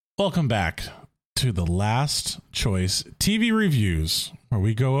Welcome back to the Last Choice TV Reviews, where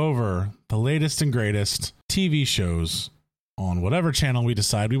we go over the latest and greatest TV shows on whatever channel we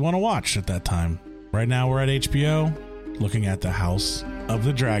decide we want to watch at that time. Right now we're at HBO, looking at the House of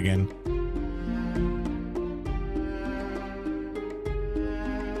the Dragon.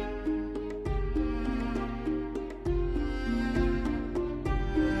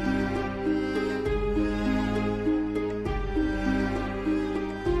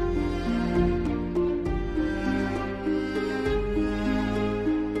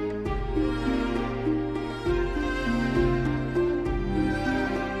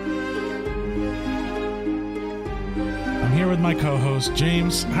 My co-host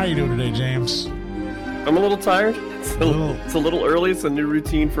James. How are you doing today, James? I'm a little tired. It's a little early. It's a new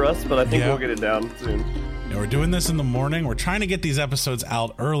routine for us, but I think we'll get it down soon. Yeah, we're doing this in the morning. We're trying to get these episodes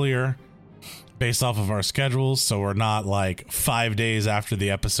out earlier based off of our schedules, so we're not like 5 days after the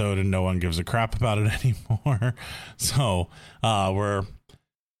episode and no one gives a crap about it anymore. So we're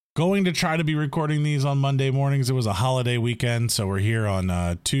going to try to be recording these on Monday mornings. It was a holiday weekend, so we're here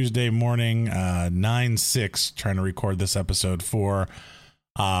on Tuesday morning, 9/6, trying to record this episode for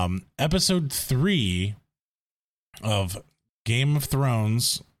episode 3 of Game of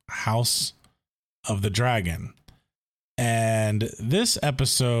Thrones, House of the Dragon. And this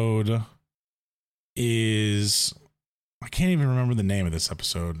episode is... I can't even remember the name of this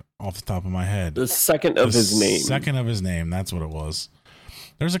episode off the top of my head. The second of his name. Second of his name, that's what it was.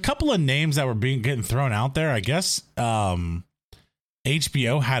 There's a couple of names that were getting thrown out there. I guess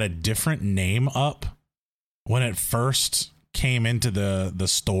HBO had a different name up when it first came into the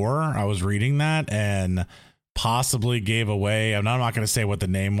store. I was reading that and possibly gave away, I'm not going to say what the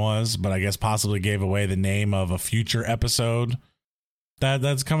name was, but I guess possibly gave away the name of a future episode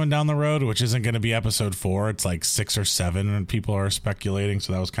that's coming down the road, which isn't going to be episode 4. It's like 6 or 7 and people are speculating.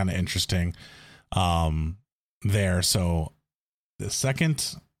 So that was kind of interesting there. So the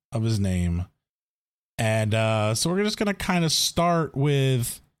second of his name. And so we're just going to kind of start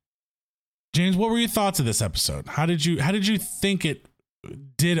with James. What were your thoughts of this episode? How did you think it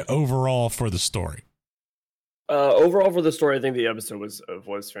did overall for the story? Overall for the story, I think the episode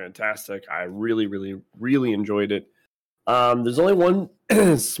was fantastic. I really, really, really enjoyed it. There's only one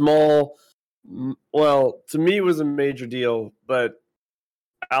small, well, to me it was a major deal, but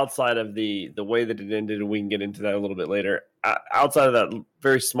outside of the way that it ended, and we can get into that a little bit later, outside of that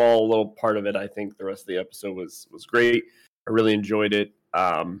very small little part of it, I think the rest of the episode was great. I really enjoyed it.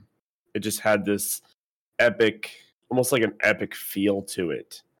 It just had this epic, almost like an epic feel to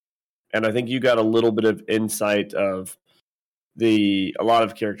it. And I think you got a little bit of insight of a lot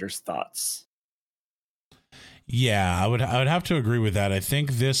of characters' thoughts. Yeah, I would have to agree with that. I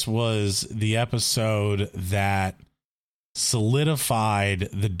think this was the episode that solidified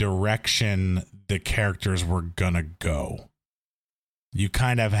the direction the characters were gonna go. You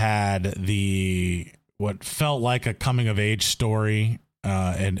kind of had what felt like a coming of age story,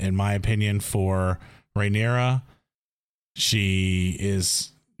 in my opinion, for Rhaenyra. She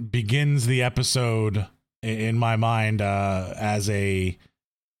begins the episode in my mind as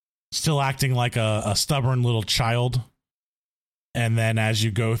still acting like a stubborn little child. And then as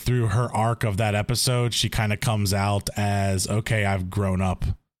you go through her arc of that episode, she kind of comes out as, okay, I've grown up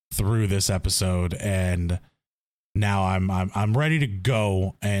through this episode and now I'm ready to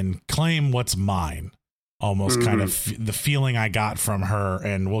go and claim what's mine. Almost kind of the feeling I got from her.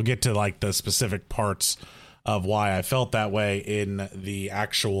 And we'll get to like the specific parts of why I felt that way in the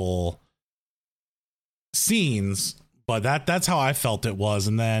actual scenes, but that's how I felt it was.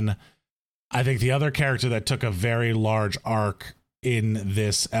 And then I think the other character that took a very large arc in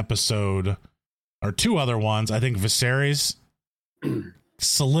this episode, or two other ones, I think Viserys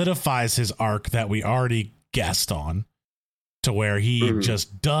solidifies his arc that we already guessed on, to where he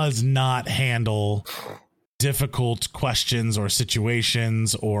just does not handle difficult questions or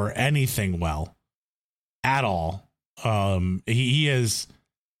situations or anything well at all. He is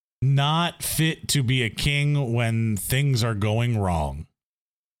not fit to be a king when things are going wrong,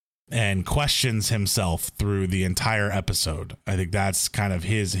 and questions himself through the entire episode. I think that's kind of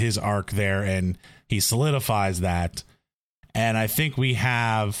his arc there, and he solidifies that. And I think we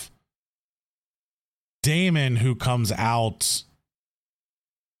have Daemon, who comes out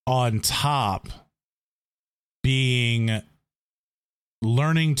on top,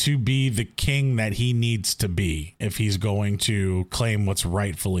 learning to be the king that he needs to be if he's going to claim what's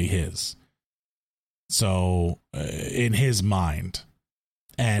rightfully his. So in his mind,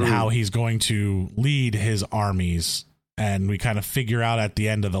 and how he's going to lead his armies. And we kind of figure out at the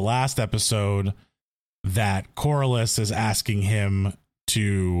end of the last episode that Corlys is asking him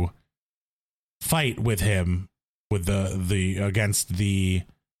to fight with him with the against the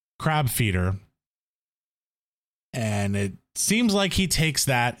Crabfeeder. And it seems like he takes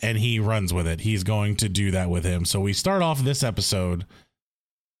that and he runs with it. He's going to do that with him. So we start off this episode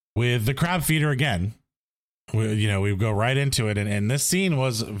with the Crabfeeder again. We go right into it. And this scene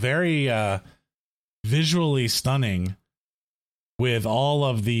was very visually stunning with all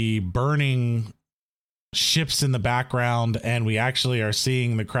of the burning ships in the background. And we actually are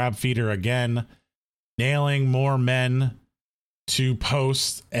seeing the Crabfeeder again, nailing more men to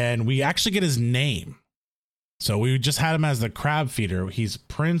posts. And we actually get his name. So we just had him as the Crabfeeder. He's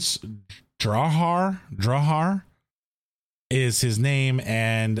Prince Drahar. Drahar is his name,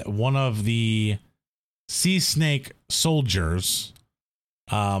 and one of the sea snake soldiers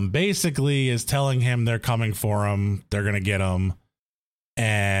basically is telling him they're coming for him. They're going to get him.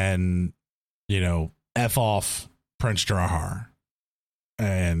 And, F off Prince Drahar.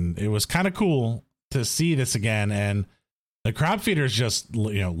 And it was kind of cool to see this again. And the Crabfeeder is just,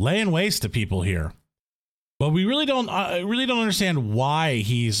 laying waste to people here. But we really don't understand why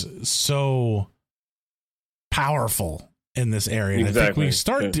he's so powerful in this area. And exactly. I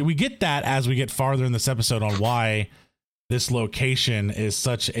think we get that as we get farther in this episode on why this location is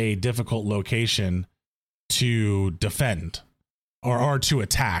such a difficult location to defend or to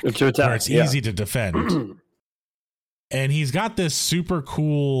attack. Where it's easy to defend. And he's got this super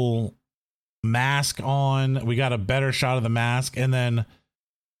cool mask on. We got a better shot of the mask. And then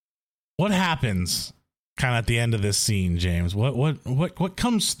what happens kind of at the end of this scene, James? What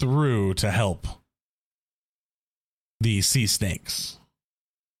comes through to help the sea snakes?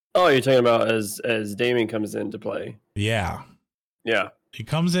 Oh, you're talking about as Daemon comes into play. Yeah. He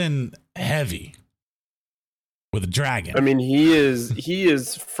comes in heavy with a dragon. I mean, he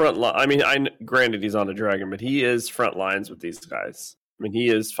is front line. I mean, granted he's on a dragon, but he is front lines with these guys. I mean, he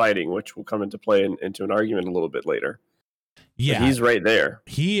is fighting, which will come into play into an argument a little bit later. Yeah, but he's right there.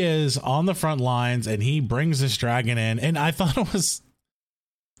 He is on the front lines, and he brings this dragon in. And I thought it was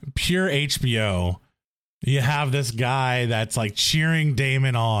pure HBO. You have this guy that's like cheering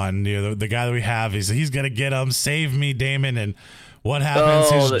Daemon on. The guy that we have, he's gonna get him. Save me, Daemon. And what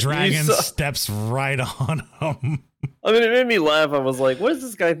happens? His dragon steps right on him. I mean, it made me laugh. I was like, what does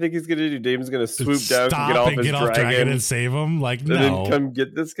this guy think he's going to do? Damon's going to swoop down and get off dragon and save him? Like, no. And then come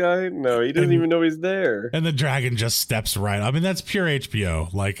get this guy? No, he doesn't even know he's there. And the dragon just steps right. I mean, that's pure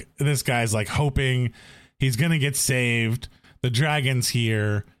HBO. Like, this guy's like hoping he's going to get saved. The dragon's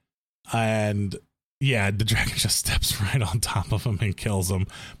here. And yeah, the dragon just steps right on top of him and kills him.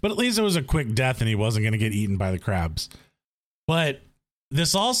 But at least it was a quick death and he wasn't going to get eaten by the crabs. But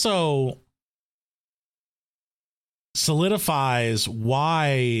this also solidifies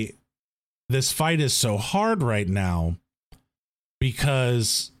why this fight is so hard right now,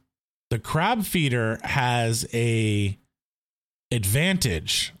 because the Crabfeeder has a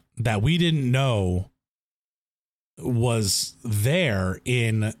advantage that we didn't know was there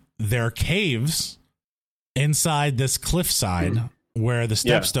in their caves inside this cliffside where the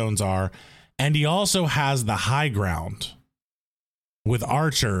Stepstones are. And he also has the high ground with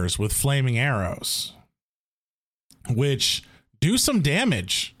archers with flaming arrows, which do some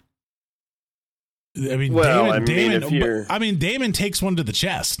damage. I mean, Daemon takes one to the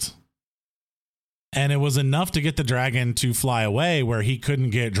chest, and it was enough to get the dragon to fly away, where he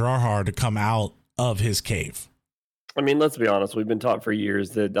couldn't get Drahar to come out of his cave. I mean, let's be honest. We've been taught for years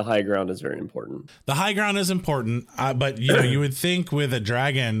that the high ground is very important. The high ground is important, but you would think with a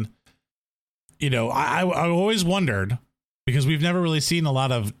dragon, I always wondered, because we've never really seen a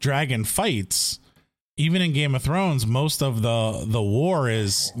lot of dragon fights. Even in Game of Thrones, most of the war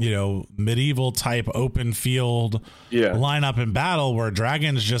is, medieval type open field lineup in battle where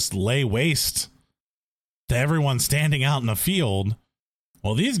dragons just lay waste to everyone standing out in the field.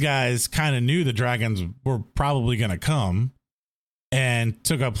 Well, these guys kind of knew the dragons were probably going to come and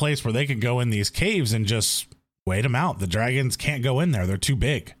took a place where they could go in these caves and just wait them out. The dragons can't go in there. They're too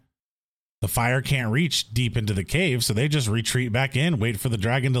big. The fire can't reach deep into the cave, so they just retreat back in, wait for the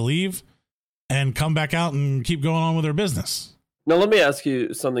dragon to leave, and come back out and keep going on with their business. Now, let me ask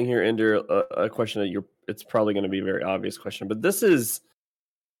you something here, Ender, a question that it's probably going to be a very obvious question, but this is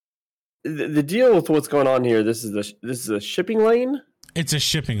the deal with what's going on here. This is a shipping lane? It's a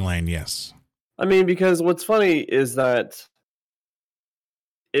shipping lane, yes. I mean, because what's funny is that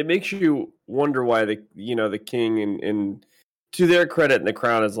it makes you wonder why the king and to their credit, and the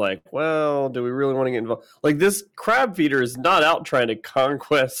crown is like, well, do we really want to get involved? Like, this Crabfeeder is not out trying to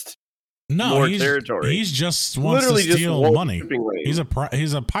conquest more territory. He's just wants to steal money. He's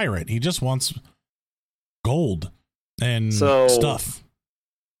a pirate. He just wants gold and stuff.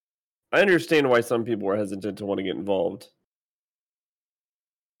 I understand why some people are hesitant to want to get involved.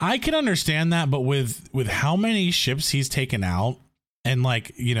 I can understand that, but with how many ships he's taken out, and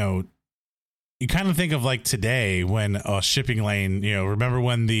like, you know, you kind of think of like today when a shipping lane, you know, remember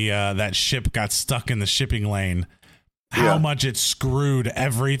when the that ship got stuck in the shipping lane, how much it screwed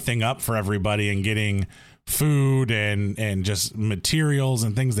everything up for everybody and getting food and just materials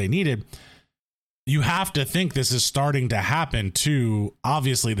and things they needed. You have to think this is starting to happen to,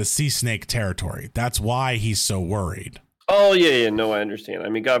 obviously, the sea snake territory. That's why he's so worried. Oh, yeah. No, I understand. I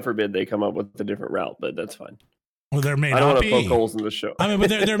mean, God forbid they come up with a different route, but that's fine. Well, there may I don't not want be. to poke holes in the show. I mean, but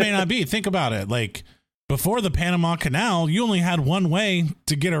there may not be. Think about it. Like, before the Panama Canal, you only had one way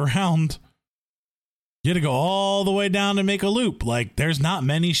to get around. You had to go all the way down to make a loop. Like, there's not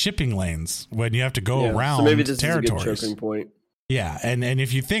many shipping lanes when you have to go around so maybe this territories. is a good choking point. Yeah, and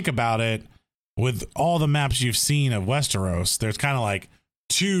if you think about it, with all the maps you've seen of Westeros, there's kind of like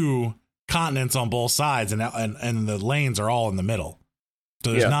two continents on both sides, and the lanes are all in the middle.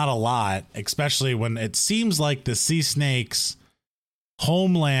 So there's not a lot, especially when it seems like the sea snakes'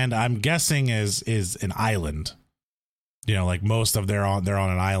 homeland, I'm guessing, is an island. You know, like most of they're on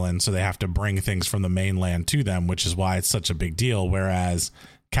an island, so they have to bring things from the mainland to them, which is why it's such a big deal. Whereas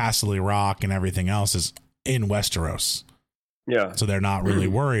Casterly Rock and everything else is in Westeros. Yeah. So they're not really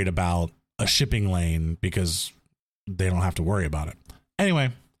worried about a shipping lane because they don't have to worry about it.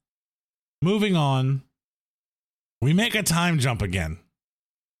 Anyway, moving on. We make a time jump again.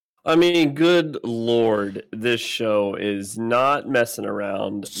 I mean, good Lord, this show is not messing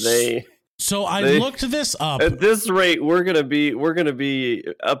around. So I looked this up. At this rate, we're gonna be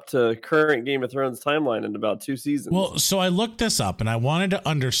up to current Game of Thrones timeline in about 2 seasons. Well, so I looked this up and I wanted to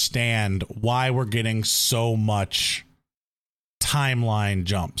understand why we're getting so much timeline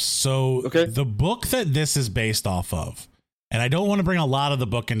jumps. So the book that this is based off of, and I don't want to bring a lot of the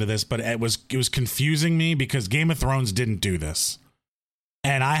book into this, but it was confusing me because Game of Thrones didn't do this.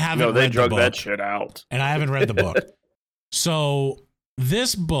 And I haven't read the book. No, they drug that shit out. And I haven't read the book. So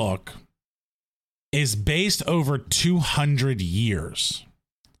this book is based over 200 years.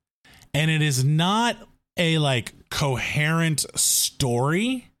 And it is not a like coherent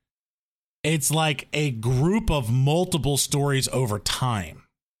story. It's like a group of multiple stories over time.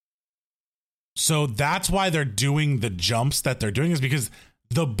 So that's why they're doing the jumps that they're doing, is because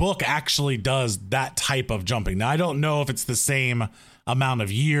the book actually does that type of jumping. Now, I don't know if it's the same amount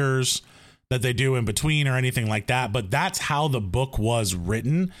of years that they do in between or anything like that, but that's how the book was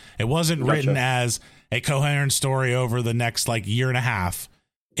written. It wasn't written as a coherent story over the next like year and a half.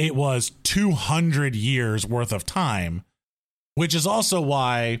 It was 200 years worth of time, which is also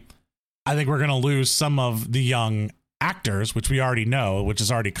why I think we're going to lose some of the young actors, which we already know, which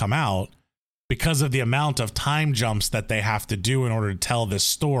has already come out, because of the amount of time jumps that they have to do in order to tell this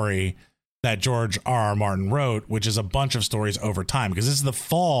story that George R.R. Martin wrote, which is a bunch of stories over time, because this is the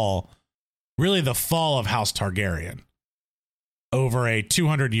fall of House Targaryen over a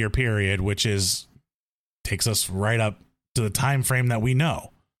 200-year period, which takes us right up to the time frame that we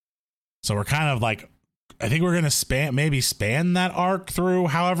know. So we're kind of like, I think we're going to span that arc through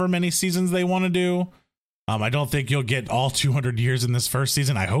however many seasons they want to do. I don't think you'll get all 200 years in this first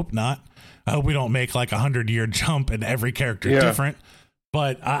season. I hope not. I hope we don't make like 100-year jump and every character different.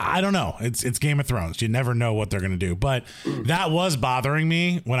 But I don't know. It's Game of Thrones. You never know what they're going to do. But that was bothering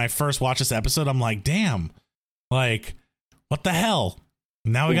me when I first watched this episode. I'm like, damn, like, what the hell?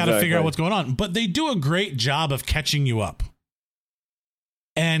 Now we got to figure out what's going on. But they do a great job of catching you up.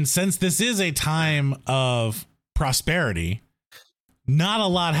 And since this is a time of prosperity, not a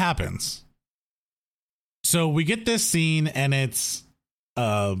lot happens. So we get this scene and it's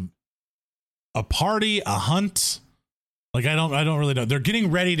a party, a hunt. Like, I don't really know. They're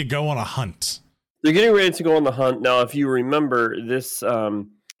getting ready to go on a hunt. They're getting ready to go on the hunt. Now, if you remember, this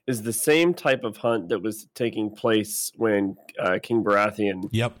is the same type of hunt that was taking place when King Baratheon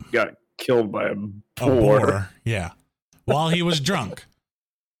got killed by a boar. Yeah. While he was drunk.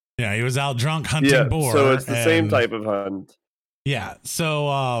 Yeah, he was out drunk hunting boar. So it's the same type of hunt. Yeah.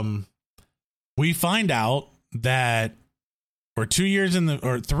 So we find out that we're 3 years in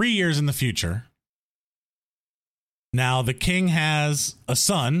the future. Now, the king has a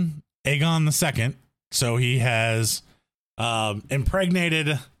son, Aegon II, so he has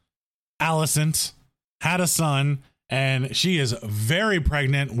impregnated Alicent, had a son, and she is very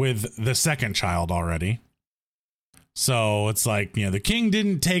pregnant with the second child already. So it's like, the king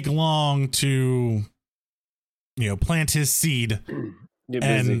didn't take long to, plant his seed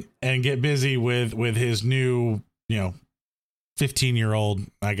and get busy with his new, 15-year-old,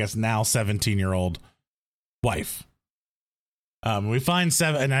 I guess now 17-year-old wife. We find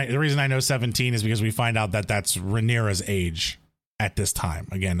seven, and the reason I know 17 is because we find out that that's Rhaenyra's age at this time.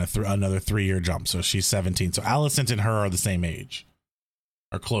 Again, another 3-year jump. So she's 17. So Alicent and her are the same age,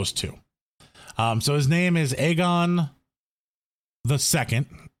 or close to. So his name is Aegon the Second,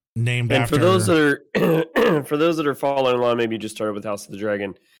 named and after. For those that are following along, maybe you just started with House of the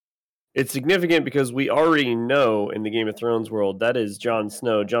Dragon. It's significant because we already know in the Game of Thrones world that is Jon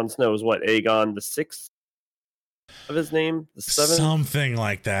Snow. Jon Snow is what, Aegon the Sixth of his name, the seventh, something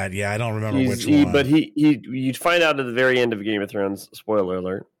like that. Yeah, I don't remember which one. But you'd find out at the very end of Game of Thrones. Spoiler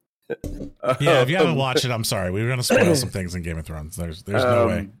alert. Yeah, if you haven't watched it, I'm sorry. We were going to spoil some things in Game of Thrones. There's no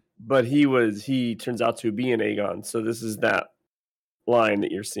way. But he turns out to be an Aegon. So this is that line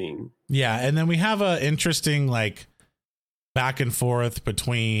that you're seeing. Yeah, and then we have a interesting like back and forth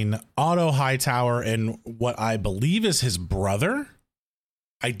between Otto Hightower and what I believe is his brother.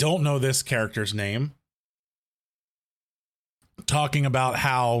 I don't know this character's name. Talking about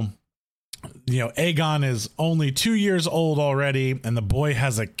how, Aegon is only 2 years old already, and the boy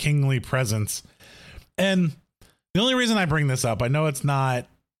has a kingly presence. And the only reason I bring this up, I know it's not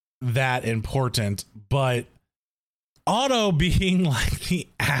that important, but Otto, being like the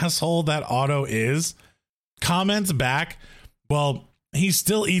asshole that Otto is, comments back, well, he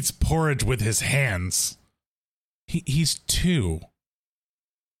still eats porridge with his hands. He's 2.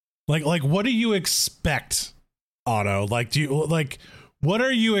 Like, what do you expect, Otto? What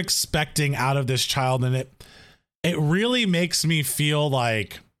are you expecting out of this child? And it really makes me feel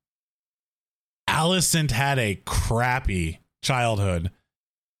like Alicent had a crappy childhood,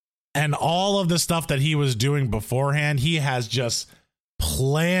 and all of the stuff that he was doing beforehand, he has just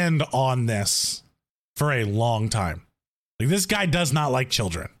planned on this for a long time. Like, this guy does not like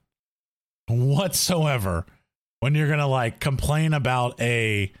children whatsoever. When you're gonna complain about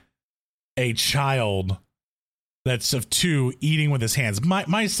a child that's of 2 eating with his hands.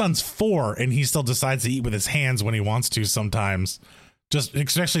 My son's 4 and he still decides to eat with his hands when he wants to sometimes, just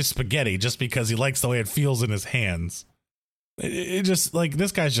especially spaghetti, just because he likes the way it feels in his hands. It just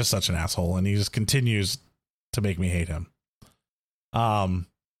this guy's just such an asshole, and he just continues to make me hate him.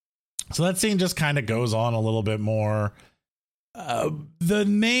 So that scene just kind of goes on a little bit more. The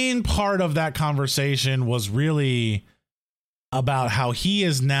main part of that conversation was really about how he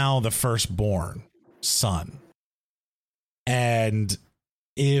is now the firstborn son. And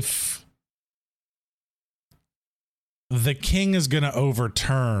if the king is going to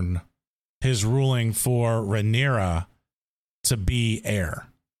overturn his ruling for Rhaenyra to be heir.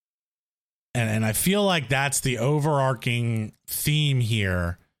 And I feel like that's the overarching theme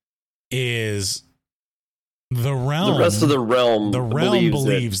here is the rest of the realm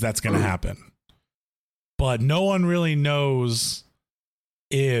believes that's going to happen. But no one really knows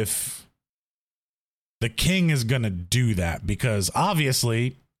if the king is going to do that, because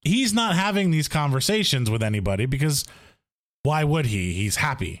obviously he's not having these conversations with anybody, because why would he? He's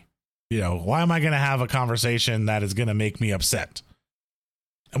happy. Why am I going to have a conversation that is going to make me upset?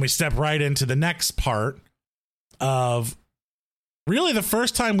 And we step right into the next part of really the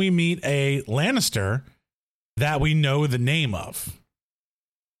first time we meet a Lannister that we know the name of.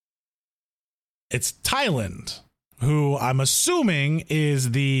 It's Tywin, who I'm assuming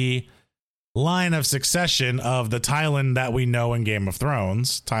is the line of succession of the Tywin that we know in Game of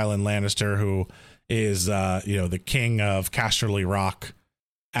Thrones. Tywin Lannister, who is, the king of Casterly Rock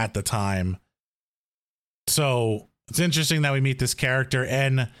at the time. So it's interesting that we meet this character,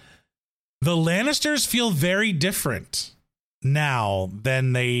 and the Lannisters feel very different now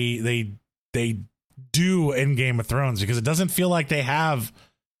than they do in Game of Thrones, because it doesn't feel like they have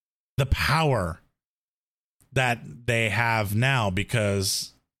the power that they have now,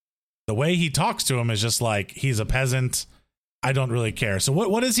 because the way he talks to him is just like, he's a peasant. I don't really care. So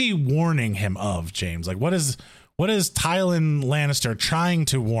what is he warning him of, James? What is Tywin Lannister trying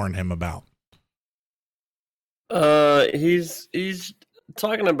to warn him about? He's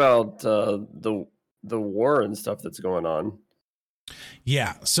talking about the war and stuff that's going on.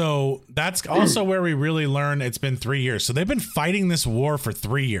 Yeah, so that's also where we really learn it's been 3 years. So they've been fighting this war for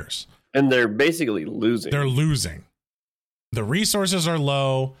 3 years. And they're basically losing. They're losing. The resources are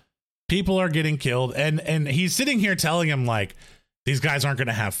low. People are getting killed. And he's sitting here telling him, these guys aren't going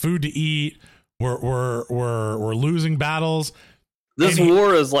to have food to eat. We're losing battles. This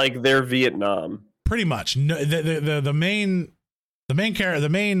war is like their Vietnam. Pretty much. No, the main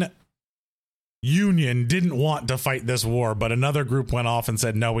union didn't want to fight this war, but another group went off and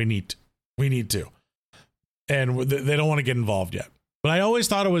said, no, we need to. And they don't want to get involved yet. But I always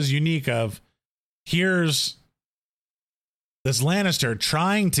thought it was unique of, here's this Lannister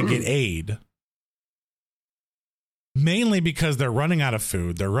trying to get aid, mainly because they're running out of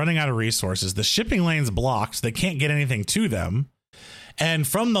food. They're running out of resources. The shipping lane's blocked. So they can't get anything to them. And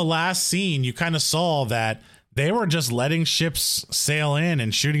from the last scene, you kind of saw that they were just letting ships sail in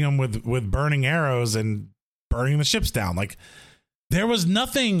and shooting them with burning arrows and burning the ships down. Like, there was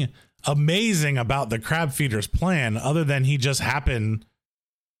nothing amazing about the Crabfeeder's plan other than he just happened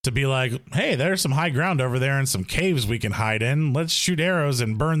to be like, hey, there's some high ground over there and some caves we can hide in. Let's shoot arrows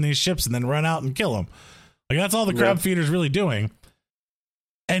and burn these ships and then run out and kill them. Like, that's all the Crabfeeder's really doing.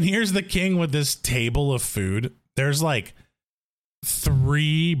 And here's the king with this table of food. There's like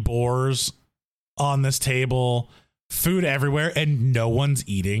 3 boars on this table, food everywhere, and no one's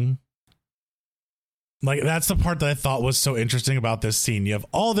eating. Like, that's the part that I thought was so interesting about this scene. You have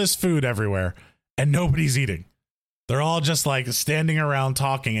all this food everywhere and nobody's eating. They're all just like standing around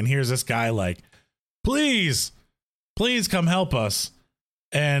talking, and here's this guy like, please come help us.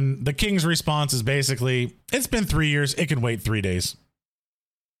 And the king's response is basically, it's been 3 years. It can wait 3 days.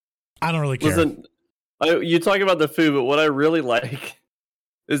 I don't really care. Listen, you talk about the food, but what I really like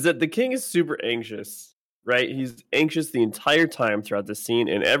is that the king is super anxious, right? He's anxious the entire time throughout the scene.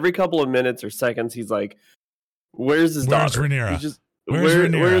 And every couple of minutes or seconds, he's like, where's his daughter? Rhaenyra?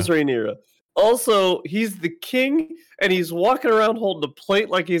 Where's Rhaenyra? Also, he's the king, and he's walking around holding a plate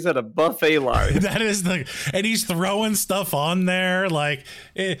like he's at a buffet line. That is and he's throwing stuff on there. Like,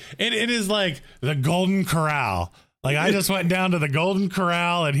 it is like the Golden Corral. Like, I just went down to the Golden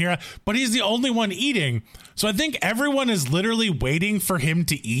Corral and but he's the only one eating. So I think everyone is literally waiting for him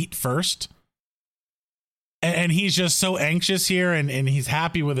to eat first. And he's just so anxious here, and he's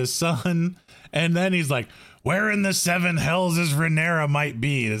happy with his son. And then he's like, where in the 7 hells is Rhaenyra might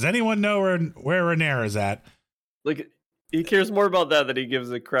be? Does anyone know where Rhaenyra is at? Like, he cares more about that than he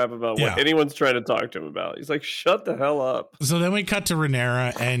gives a crap about what anyone's trying to talk to him about. He's like, shut the hell up. So then we cut to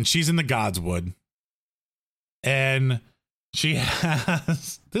Rhaenyra, and she's in the Godswood. And she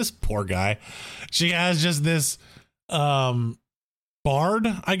has this poor guy. She has just this bard,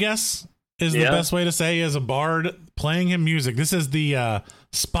 I guess, is the best way to say. He has a bard playing him music. This is the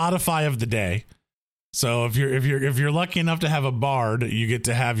Spotify of the day. So if you're lucky enough to have a bard, you get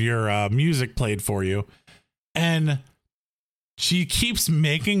to have your music played for you. And she keeps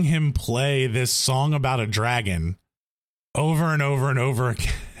making him play this song about a dragon over and over and over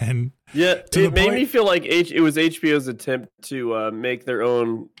again. Yeah, it made me feel like it was HBO's attempt to make their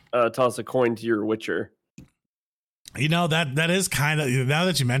own toss a coin to your Witcher. You know, that is kind of, now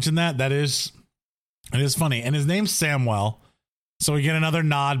that you mentioned that is funny. And his name's Samwell. So we get another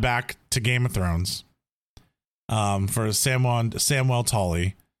nod back to Game of Thrones. For Samwell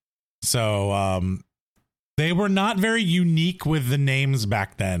Tully. So they were not very unique with the names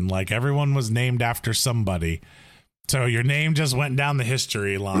back then. Like, everyone was named after somebody. So your name just went down the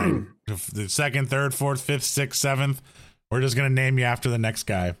history line. The 2nd, 3rd, 4th, 5th, 6th, 7th. We're just gonna name you after the next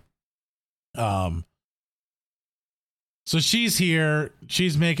guy. So she's here.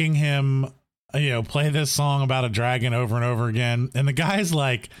 She's making him, play this song about a dragon over and over again. And the guy's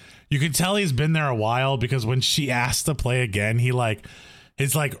like, you can tell he's been there a while, because when she asked to play again, he's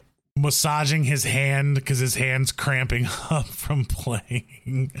like massaging his hand because his hand's cramping up from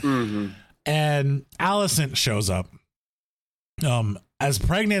playing. Mm-hmm. And Alicent shows up, as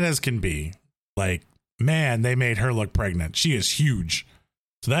pregnant as can be. Like, man, they made her look pregnant. She is huge.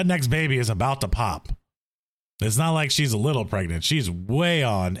 So that next baby is about to pop. It's not like she's a little pregnant. She's way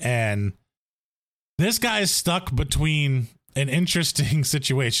on. And this guy's stuck between an interesting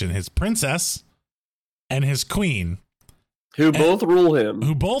situation. His princess and his queen. Who both rule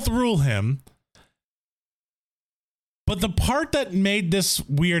him. But the part that made this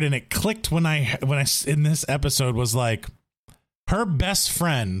weird, and it clicked when I in this episode, was like, her best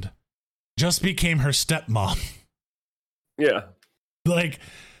friend just became her stepmom. Yeah. Like,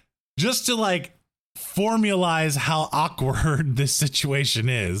 just to like formalize how awkward this situation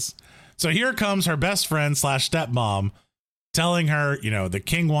is. So here comes her best friend / stepmom telling her, the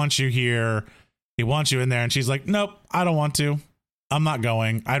king wants you here. He wants you in there. And she's like, nope, I don't want to. I'm not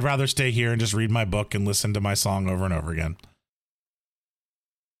going. I'd rather stay here and just read my book and listen to my song over and over again.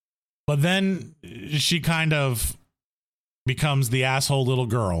 But then she kind of becomes the asshole little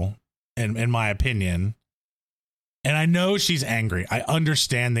girl, in my opinion. And I know she's angry. I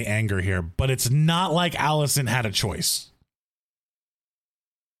understand the anger here, but it's not like Alicent had a choice.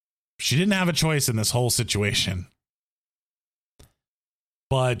 She didn't have a choice in this whole situation.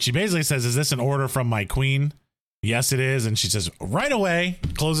 But she basically says, is this an order from my queen? Yes, it is. And she says right away,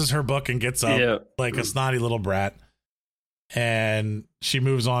 closes her book and gets up like a snotty little brat. And she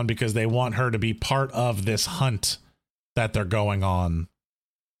moves on because they want her to be part of this hunt that they're going on.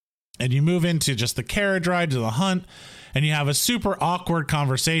 And you move into just the carriage ride to the hunt, and you have a super awkward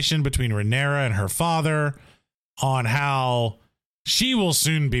conversation between Rhaenyra and her father on how she will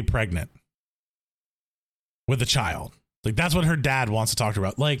soon be pregnant with a child. Like, that's what her dad wants to talk to her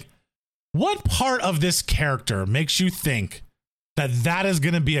about. Like, what part of this character makes you think that that is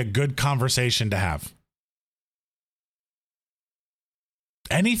going to be a good conversation to have?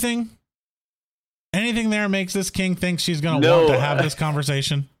 Anything there makes this king think she's going to want to have this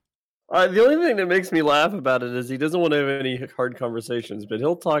conversation? The only thing that makes me laugh about it is he doesn't want to have any hard conversations, but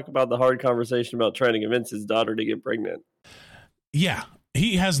he'll talk about the hard conversation about trying to convince his daughter to get pregnant. Yeah,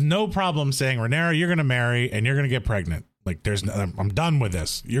 he has no problem saying, Rhaenyra, you're going to marry and you're going to get pregnant. Like, I'm done with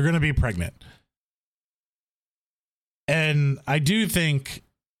this. You're going to be pregnant. And I do think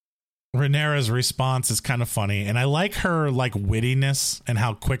Rhaenyra's response is kind of funny, and I like her like wittiness and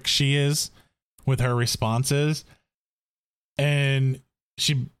how quick she is with her responses. And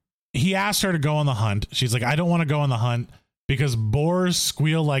he asked her to go on the hunt. She's like, I don't want to go on the hunt because boars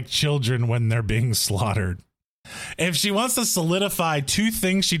squeal like children when they're being slaughtered. If she wants to solidify two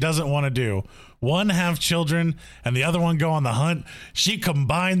things she doesn't want to do, one, have children, and the other one, go on the hunt, she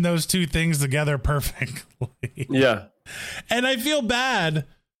combined those two things together perfectly. Yeah. And I feel bad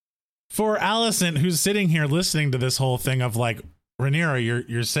for Alicent, who's sitting here listening to this whole thing of like, Rhaenyra,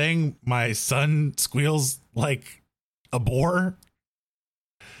 you're saying my son squeals like a boar?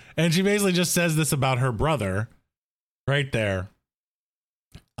 And she basically just says this about her brother right there.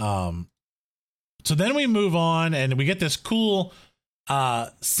 So then we move on and we get this cool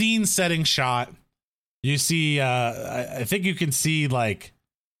scene setting shot. You see, I think you can see like,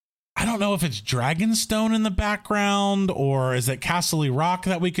 I don't know if it's Dragonstone in the background or is it Casterly Rock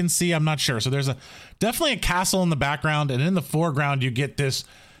that we can see? I'm not sure. So there's definitely a castle in the background, and in the foreground you get this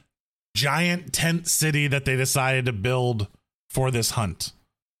giant tent city that they decided to build for this hunt.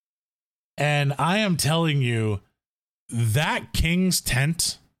 And I am telling you, that king's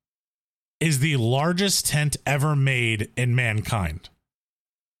tent is the largest tent ever made in mankind.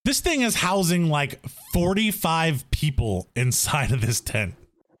 This thing is housing like 45 people inside of this tent.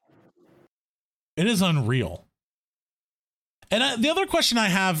 It is unreal. And the other question I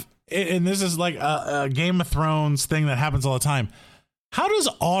have, and this is like a Game of Thrones thing that happens all the time. How does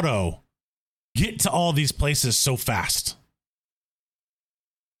Otto get to all these places so fast?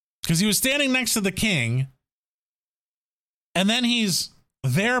 Because he was standing next to the king, and then he's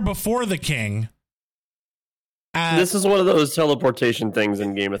there before the king. This is one of those teleportation things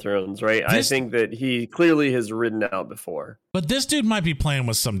in Game of Thrones, right? I think that he clearly has ridden out before. But this dude might be playing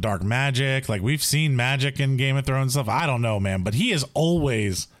with some dark magic. Like, we've seen magic in Game of Thrones stuff. I don't know, man. But he is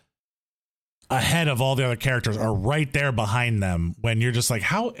always ahead of all the other characters, or right there behind them, when you're just like,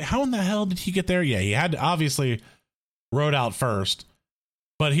 how in the hell did he get there? Yeah, he had to obviously rode out first.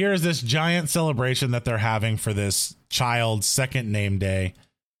 But here's this giant celebration that they're having for this child's second name day.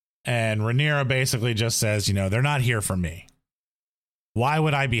 And Rhaenyra basically just says, they're not here for me. Why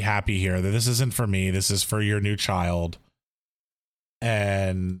would I be happy here? This isn't for me. This is for your new child.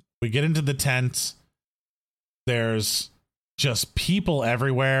 And we get into the tent. There's just people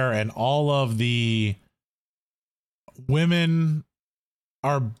everywhere. And all of the women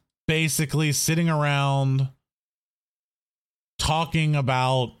are basically sitting around talking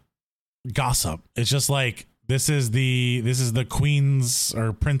about gossip. It's just like, this is the queens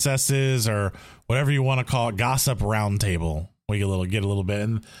or princesses or whatever you want to call it, gossip roundtable. We get a little bit,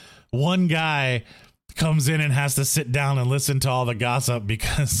 and one guy comes in and has to sit down and listen to all the gossip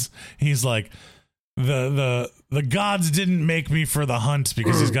because he's like, the gods didn't make me for the hunt,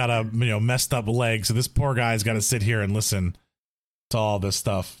 because he's got a messed up leg, so this poor guy's got to sit here and listen to all this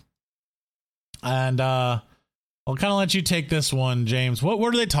stuff. And I'll kind of let you take this one, James. What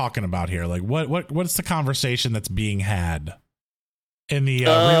are they talking about here? Like, what's the conversation that's being had in the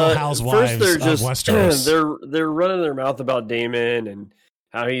Real Housewives of Westeros? They're running their mouth about Daemon and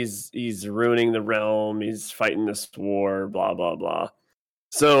how he's ruining the realm. He's fighting this war, blah blah blah.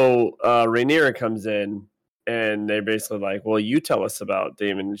 So Rhaenyra comes in, and they're basically like, "Well, you tell us about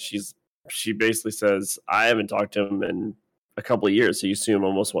Daemon." She basically says, "I haven't talked to him in a couple of years." So you assume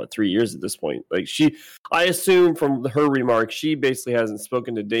almost 3 years at this point. Like, I assume from her remarks, she basically hasn't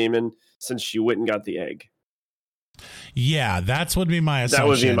spoken to Daemon since she went and got the egg. Yeah, that's would be my assumption. That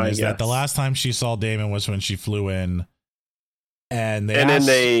would be my guess. That the last time she saw Daemon was when she flew in, and then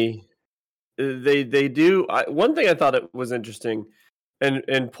they do. One thing I thought it was interesting,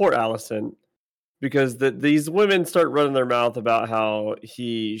 and poor Alicent, because these women start running their mouth about how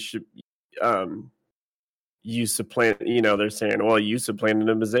he should. You supplant, they're saying, well, you supplanted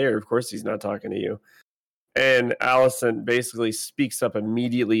him as heir. Of course he's not talking to you. And Alicent basically speaks up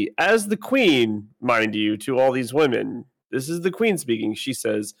immediately as the queen, mind you, to all these women. This is the queen speaking. She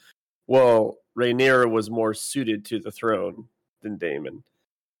says, well, Rhaenyra was more suited to the throne than Daemon.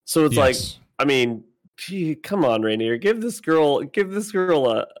 So it's like, I mean, gee, come on, Rhaenyra, give this girl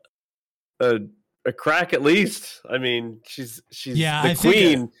a crack at least. I mean, she's the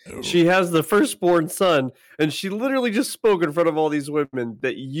queen. She has the firstborn son, and she literally just spoke in front of all these women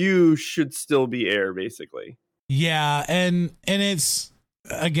that you should still be heir, basically. Yeah, and it's,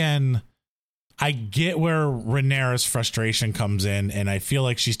 again, I get where Rhaenyra's frustration comes in, and I feel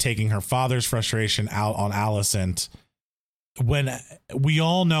like she's taking her father's frustration out on Alicent, when we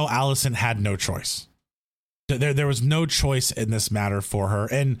all know Alicent had no choice. There was no choice in this matter for her,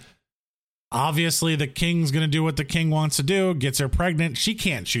 and obviously the king's going to do what the king wants to do, gets her pregnant. She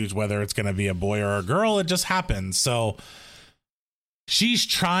can't choose whether it's going to be a boy or a girl. It just happens. So she's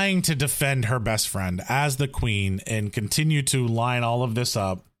trying to defend her best friend as the queen and continue to line all of this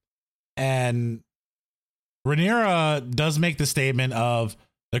up. And Rhaenyra does make the statement of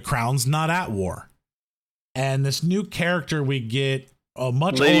the crown's not at war. And this new character we get, a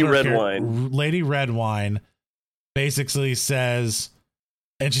much Lady older Redwine. Lady Redwine basically says,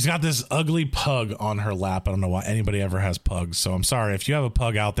 and she's got this ugly pug on her lap. I don't know why anybody ever has pugs. So I'm sorry. If you have a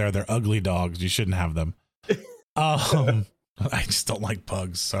pug out there, they're ugly dogs. You shouldn't have them. I just don't like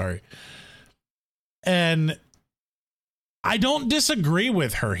pugs. Sorry. And I don't disagree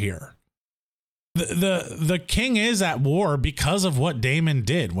with her here. The king is at war because of what Daemon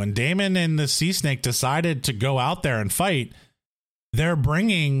did. When Daemon and the Sea Snake decided to go out there and fight, they're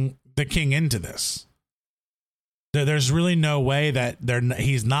bringing the king into this. There's really no way that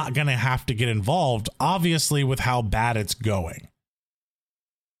he's not going to have to get involved, obviously, with how bad it's going.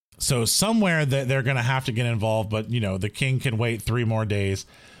 So somewhere that they're going to have to get involved, but, you know, the king can wait 3 more days.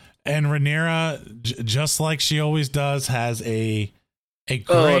 And Rhaenyra, just like she always does, has a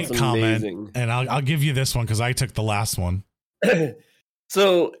great comment. Amazing. And I'll give you this one because I took the last one.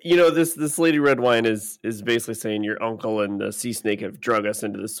 So, you know, this Lady Redwine is basically saying your uncle and the Sea Snake have drug us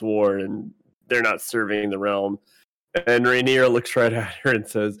into this war and they're not serving the realm. And Rhaenyra looks right at her and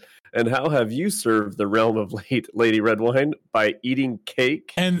says, and how have you served the realm of Lady Redwine? By eating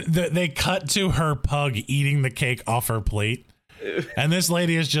cake? And they cut to her pug eating the cake off her plate. And this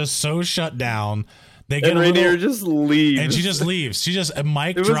lady is just so shut down. Rhaenyra just leaves. And she just leaves. She just, a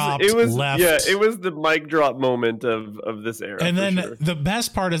mic dropped, left. Yeah, it was the mic drop moment of this era. And then the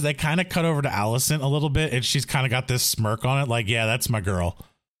best part is they kind of cut over to Alicent a little bit, and she's kind of got this smirk on it, like, yeah, that's my girl.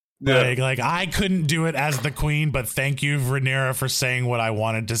 Yeah. Like I couldn't do it as the queen, but thank you, Rhaenyra, for saying what I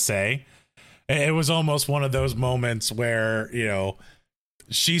wanted to say. It was almost one of those moments where, you know,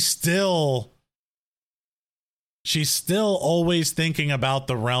 she's still always thinking about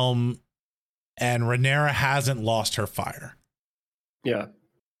the realm, and Rhaenyra hasn't lost her fire. Yeah.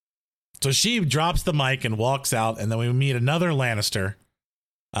 So she drops the mic and walks out, and then we meet another Lannister.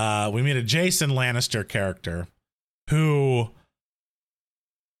 We meet a Jason Lannister character who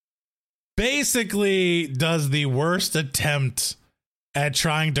basically does the worst attempt at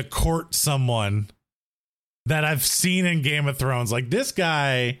trying to court someone that I've seen in Game of Thrones. Like, this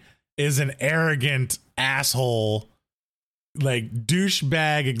guy is an arrogant asshole, like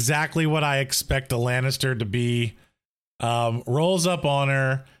douchebag, exactly what I expect a Lannister to be. Rolls up on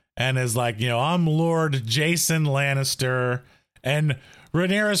her and is like, you know, I'm Lord Jason Lannister. And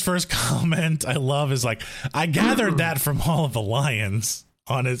Rhaenyra's first comment I love is like, I gathered that from all of the lions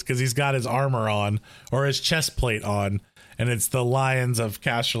on his, because he's got his armor on, or his chest plate on, and it's the lions of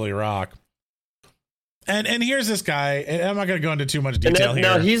Casterly Rock. And here's this guy, and I'm not going to go into too much detail here.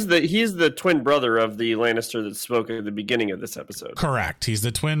 Now he's the twin brother of the Lannister that spoke at the beginning of this episode. Correct. He's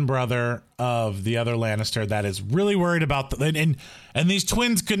the twin brother of the other Lannister that is really worried about and these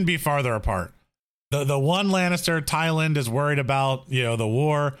twins couldn't be farther apart. The one Lannister, Tyland, is worried about, you know, the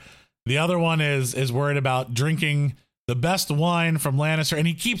war. The other one is worried about drinking the best wine from Lannister, and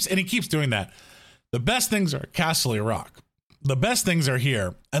he keeps doing that. The best things are Casterly Rock. The best things are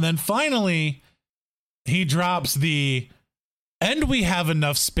here. And then finally he drops and we have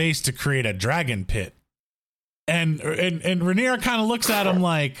enough space to create a dragon pit. And Rhaenyra kind of looks at him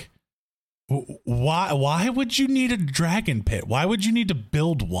like, why would you need a dragon pit? Why would you need to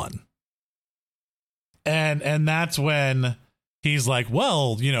build one? And that's when he's like,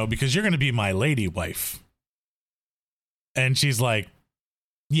 well, you know, because you're going to be my lady wife. And she's like,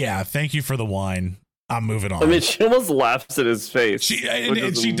 yeah, thank you for the wine. I'm moving on. I mean, she almost laughs at his face. She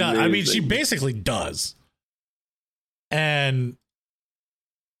does. I mean, she basically does. And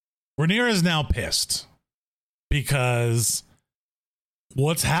Rhaenyra is now pissed because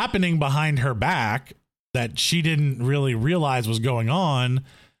what's happening behind her back that she didn't really realize was going on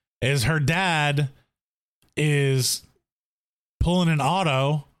is her dad is pulling an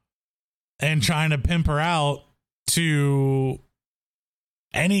Otto and trying to pimp her out to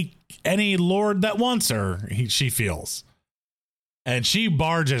any lord that wants her, she feels. And she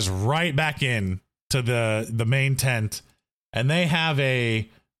barges right back in to the main tent, and they have a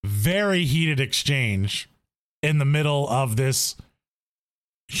very heated exchange in the middle of this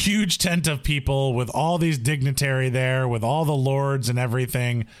huge tent of people with all these dignitary there, with all the lords and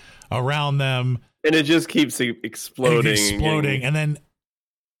everything around them. And it just keeps exploding. And then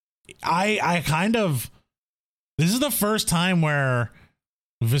I kind of, this is the first time where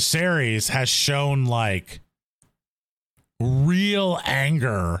Viserys has shown like real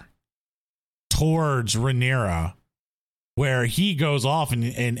anger towards Rhaenyra, where he goes off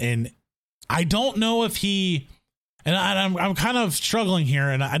and I don't know if he, and I'm kind of struggling here,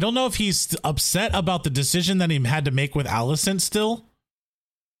 and I don't know if he's upset about the decision that he had to make with Alicent still,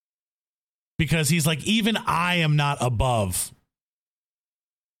 because he's like, even I am not above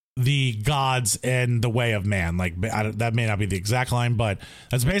the gods and the way of man. Like, that may not be the exact line, but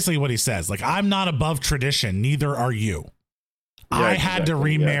that's basically what he says. Like, I'm not above tradition, neither are you. Yeah, I had to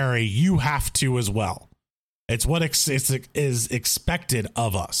remarry. Yeah. You have to as well. It's what is expected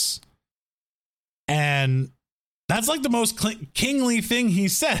of us. And that's like the most kingly thing he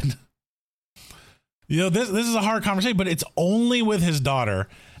said. You know, this is a hard conversation, but it's only with his daughter.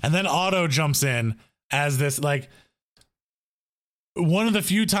 And then Otto jumps in as this, like, one of the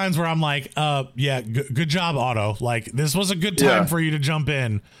few times where I'm like, good job, Otto. Like, this was a good time for you to jump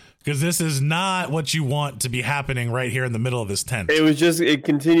in, because this is not what you want to be happening right here in the middle of this tent. It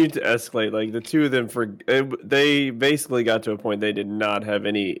continued to escalate. Like, the two of them, they basically got to a point they did not have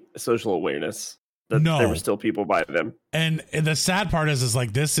any social awareness. That there were still people by them. And the sad part is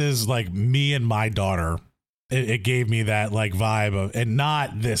like, this is like me and my daughter. It gave me that like vibe of, and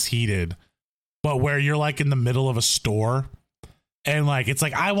not this heated, but where you're like in the middle of a store. And like, it's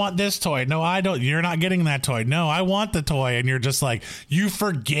like, I want this toy. No, I don't. You're not getting that toy. No, I want the toy. And you're just like, you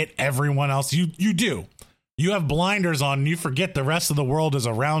forget everyone else. You do. You have blinders on and you forget the rest of the world is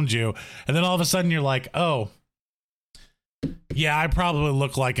around you. And then all of a sudden you're like, oh, yeah, I probably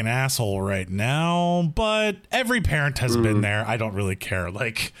look like an asshole right now, but every parent has been there. I don't really care.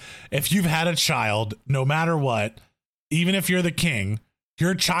 Like, if you've had a child, no matter what, even if you're the king,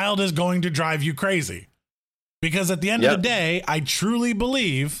 your child is going to drive you crazy. Because at the end of the day, I truly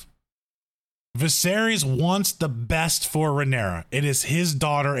believe Viserys wants the best for Rhaenyra. It is his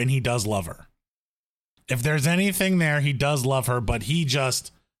daughter, and he does love her. If there's anything there, he does love her, but he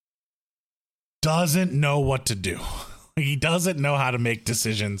just doesn't know what to do. He doesn't know how to make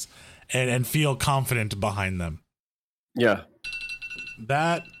decisions and feel confident behind them. Yeah.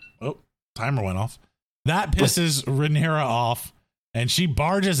 Timer went off. That pisses Rhaenyra off, and she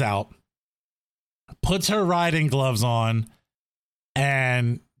barges out, puts her riding gloves on,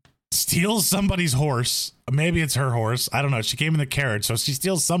 and steals somebody's horse. Maybe it's her horse. I don't know. She came in the carriage, so she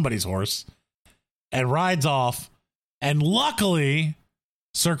steals somebody's horse and rides off. And luckily,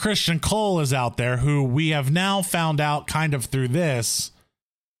 Sir Christian Cole is out there, who we have now found out kind of through this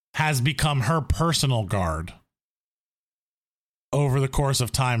has become her personal guard over the course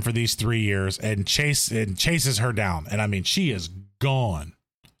of time for these 3 years, and chases her down. And I mean, she is gone.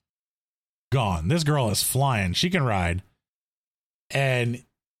 This girl is flying. She can ride. And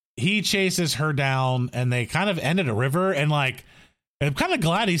he chases her down, and they kind of end at a river. And like, I'm kind of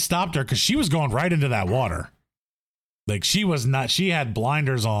glad he stopped her, because she was going right into that water. Like, she had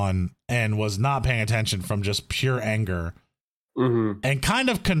blinders on and was not paying attention from just pure anger, and kind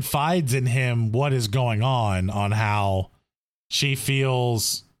of confides in him what is going on how she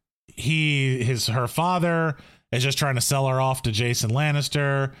feels her father is just trying to sell her off to Jason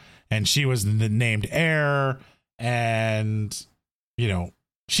Lannister, and she was the named heir. And, you know,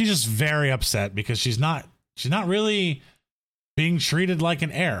 she's just very upset because she's not really being treated like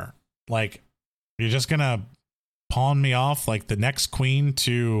an heir. Like, you're just going to pawn me off like the next queen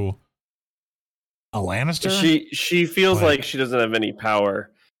to a Lannister. She feels like she doesn't have any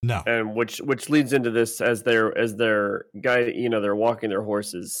power. No. And which leads into this as their guy, you know, they're walking their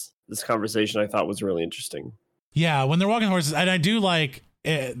horses. This conversation I thought was really interesting. Yeah, when they're walking horses, and I do like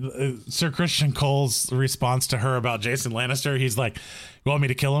Sir Christian Cole's response to her about Jason Lannister. He's like, "You want me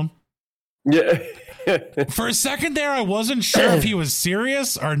to kill him?" Yeah. For a second there, I wasn't sure if he was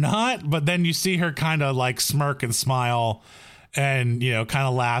serious or not, but then you see her kind of like smirk and smile and, you know, kind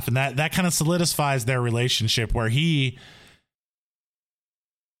of laugh, and that kind of solidifies their relationship, where he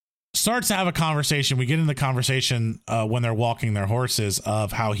starts to have a conversation. We get in the conversation when they're walking their horses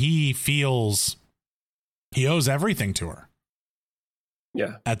of how he feels He owes everything to her.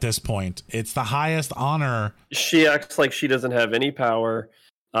 Yeah. At this point, it's the highest honor. She acts like she doesn't have any power.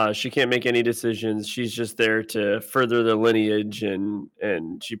 She can't make any decisions. She's just there to further the lineage, and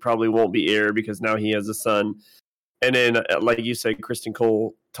she probably won't be heir because now he has a son. And then, like you said, Kristen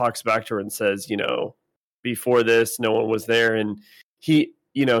Cole talks back to her and says, before this, no one was there. And he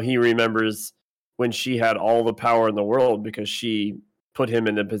remembers when she had all the power in the world because she put him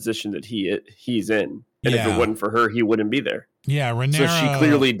in the position that he's in. And if it wasn't for her, he wouldn't be there. Yeah, Rhaenyra. So she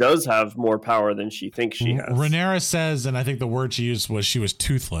clearly does have more power than she thinks she has. Rhaenyra says, and I think the word she used was she was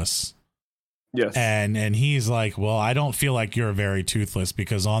toothless. Yes. And he's like, well, I don't feel like you're very toothless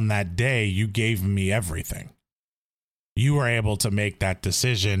because on that day you gave me everything. You were able to make that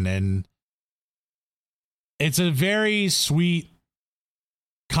decision. And it's a very sweet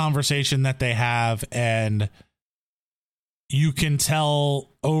conversation that they have. And you can tell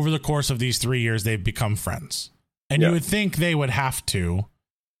over the course of these 3 years, they've become friends. And you would think they would have to.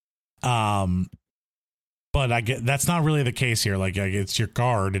 But that's not really the case here. Like it's your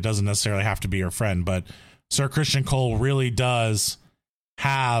guard. It doesn't necessarily have to be your friend. But Sir Christian Cole really does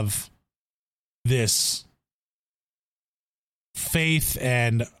have this faith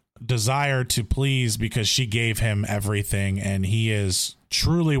and desire to please because she gave him everything. And he is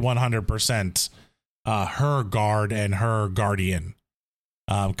truly 100% her guard and her guardian.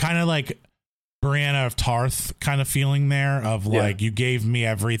 Kind of like Brianna of Tarth kind of feeling there of like, you gave me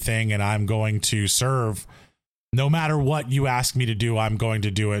everything and I'm going to serve no matter what you ask me to do. I'm going to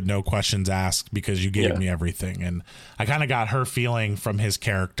do it. No questions asked because you gave me everything. And I kind of got her feeling from his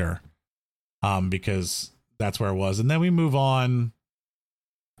character because that's where it was. And then we move on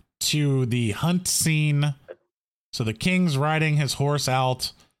to the hunt scene. So the king's riding his horse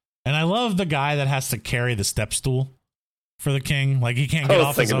out. And I love the guy that has to carry the step stool for the king. Like he can't get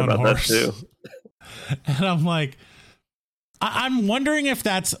off his own horse. That too. And I'm like, I'm wondering if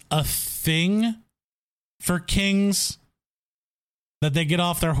that's a thing for kings that they get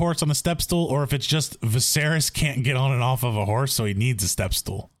off their horse on the step stool, or if it's just Viserys can't get on and off of a horse, so he needs a step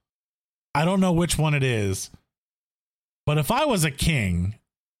stool. I don't know which one it is, but if I was a king,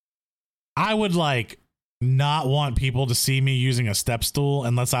 I would like not want people to see me using a step stool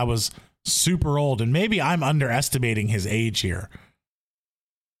unless I was super old, and maybe I'm underestimating his age here.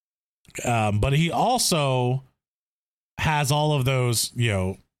 But he also has all of those,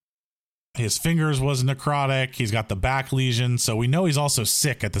 his fingers was necrotic. He's got the back lesion. So we know he's also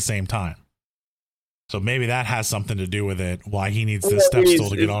sick at the same time. So maybe that has something to do with it. Why he needs the step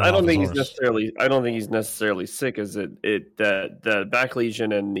stool to get on. I don't think he's necessarily sick. Is that the back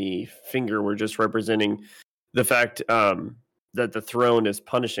lesion and the finger were just representing the fact that the throne is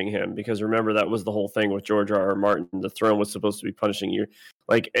punishing him, because remember that was the whole thing with George R.R. Martin. The throne was supposed to be punishing you.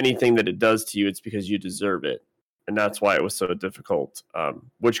 Like anything that it does to you, it's because you deserve it. And that's why it was so difficult,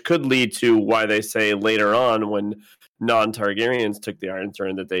 which could lead to why they say later on when non-Targaryens took the Iron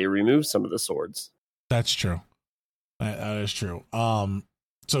Throne that they removed some of the swords. That's true. That is true.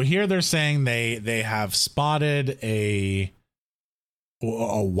 So here they're saying they have spotted a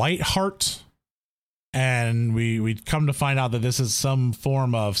white hart. And we come to find out that this is some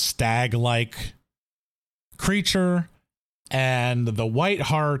form of stag-like creature. And the white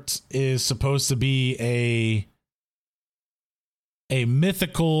hart is supposed to be a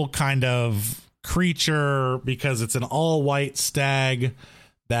mythical kind of creature because it's an all-white stag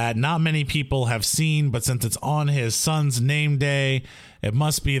that not many people have seen. But since it's on his son's name day, it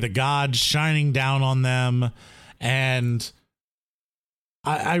must be the gods shining down on them. And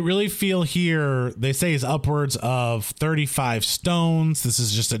I really feel here, they say is upwards of 35 stones. This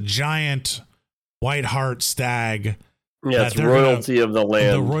is just a giant white hart stag. Yeah, it's royalty of the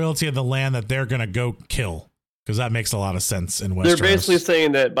land. The royalty of the land that they're going to go kill. Because that makes a lot of sense in Westeros. They're basically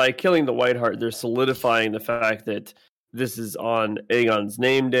saying that by killing the white hart, they're solidifying the fact that this is on Aegon's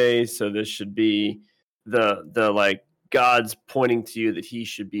name day. So this should be the like gods pointing to you that he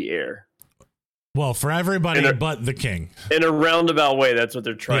should be heir. Well, for everybody but the king. In a roundabout way, that's what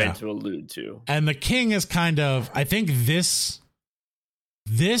they're trying to allude to. And the king is kind of, I think this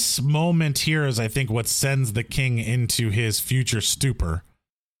moment here is, I think, what sends the king into his future stupor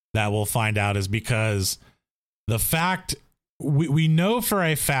that we'll find out is because the fact, we know for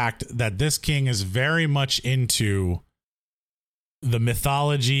a fact that this king is very much into the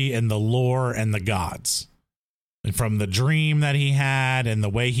mythology and the lore and the gods. And from the dream that he had and the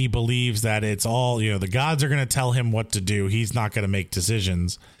way he believes that it's all, the gods are going to tell him what to do. He's not going to make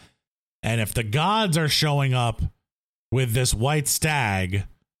decisions. And if the gods are showing up with this white stag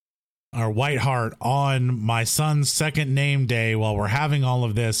or white hart on my son's second name day while we're having all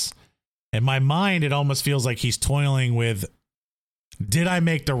of this, In my mind, it almost feels like he's toiling with, did I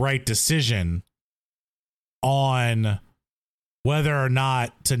make the right decision on whether or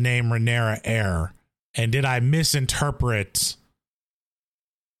not to name Rhaenyra heir? And did I misinterpret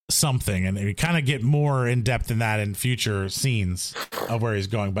something? And we kind of get more in depth in that in future scenes of where he's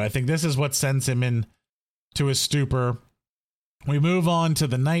going. But I think this is what sends him in to his stupor. We move on to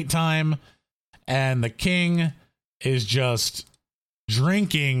the nighttime, and the king is just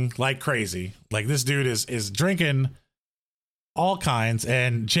drinking like crazy. Like, this dude is drinking all kinds,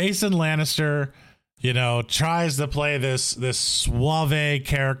 and Jason Lannister, you know, tries to play this suave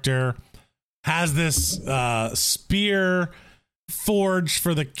character, has this spear forged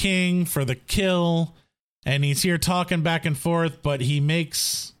for the king for the kill, and he's here talking back and forth, but he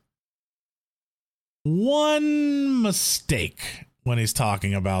makes one mistake when he's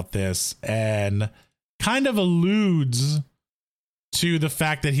talking about this, and kind of alludes to the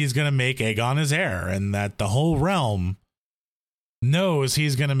fact that he's going to make Aegon his heir, and that the whole realm knows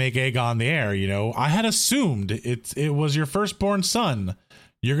he's going to make Aegon the heir. You know, I had assumed it was your firstborn son.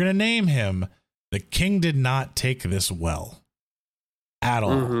 You're going to name him. The king did not take this well at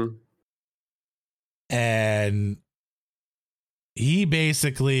all. Mm-hmm. And he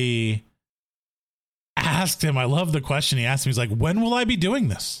basically asked him, I love the question he asked him. He's like, when will I be doing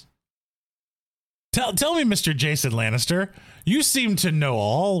this? Tell me, Mr. Jason Lannister, you seem to know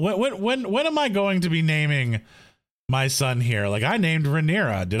all. When am I going to be naming my son here? Like, I named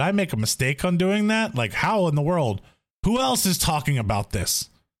Rhaenyra. Did I make a mistake on doing that? Like, how in the world? Who else is talking about this?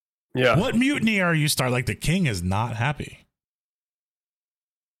 Yeah. What mutiny are you starting? Like, the king is not happy.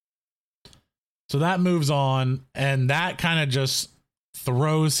 So that moves on, and that kind of just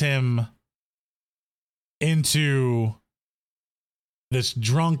throws him into this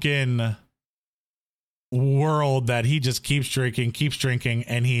drunken world that he just keeps drinking,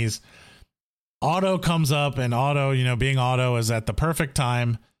 and Otto comes up, and Otto, you know, being Otto, is at the perfect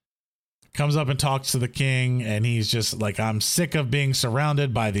time, comes up and talks to the king, and he's just like, I'm sick of being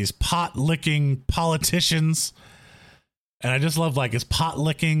surrounded by these pot-licking politicians. And I just love, like, is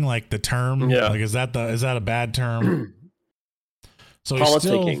pot-licking like the term? Yeah. Like, is that a bad term? So politicking. He's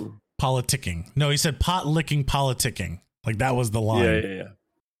still politicking. No, he said pot-licking politicking. Like, that was the line.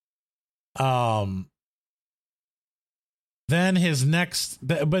 Yeah. Then his next,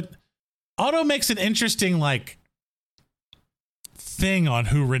 but Otto makes an interesting, like, thing on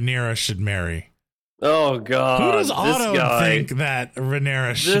who Rhaenyra should marry. Oh God! Who does Otto think that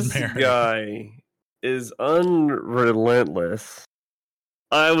Rhaenyra should marry? This guy is unrelentless.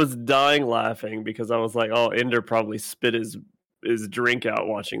 I was dying laughing because I was like, "Oh, Ender probably spit his drink out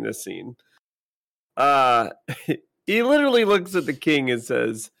watching this scene." He literally looks at the king and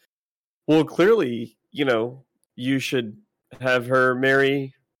says, "Well, clearly, you know, you should have her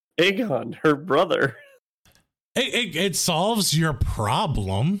marry Aegon, her brother." It solves your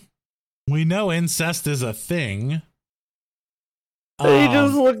problem. We know incest is a thing.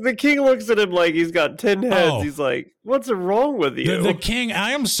 The king looks at him like he's got 10 heads. He's like, what's wrong with you? The king,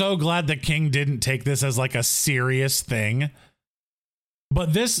 I am so glad the king didn't take this as like a serious thing.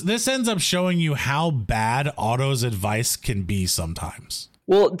 But this ends up showing you how bad Otto's advice can be sometimes.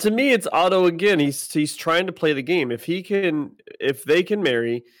 Well, to me, it's Otto again. He's trying to play the game. If they can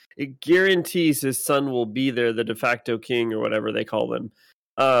marry, it guarantees his son will be there, the de facto king or whatever they call them,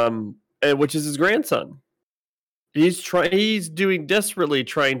 and which is his grandson. He's doing desperately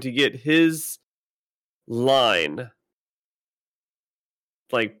trying to get his line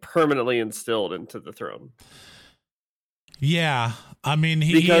like permanently instilled into the throne. Yeah, I mean,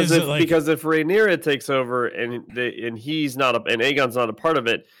 because if Rhaenyra takes over and he's not and Aegon's not a part of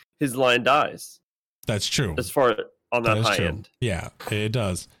it, his line dies. That's true. As far on that high end, yeah, it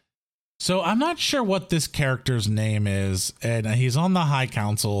does. So I'm not sure what this character's name is, and he's on the High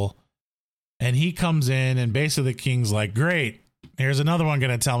Council, and he comes in, and basically the king's like, "Great, here's another one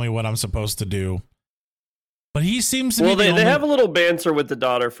going to tell me what I'm supposed to do." But he seems to they have a little banter with the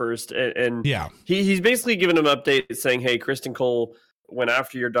daughter first, and yeah, he's basically giving him an update saying, "Hey, Kristen Cole went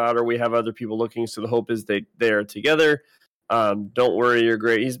after your daughter. We have other people looking, so the hope is they are together. Don't worry, you're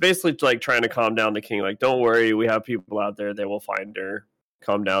great." He's basically like trying to calm down the king, like, "Don't worry, we have people out there. They will find her.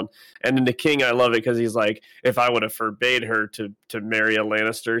 Calm down." And then the king, I love it because he's like, "If I would have forbade her to marry a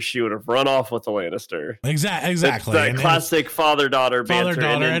Lannister, she would have run off with a Lannister." Exactly. That classic father-daughter banter.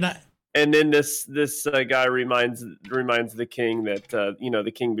 Father-daughter, and then this guy reminds the king that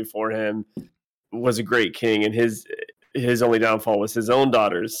the king before him was a great king, and his only downfall was his own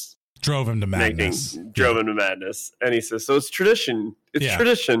daughters drove him to madness. And he says, "So it's tradition. It's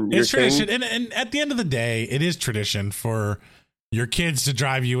tradition. It's tradition." And at the end of the day, it is tradition for your kids to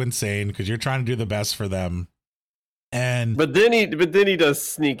drive you insane because you're trying to do the best for them. And but then he does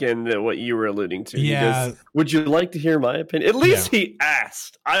sneak in what you were alluding to. Yeah. He goes, would you like to hear my opinion? At least he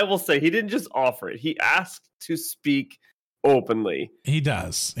asked. I will say he didn't just offer it. He asked to speak openly. He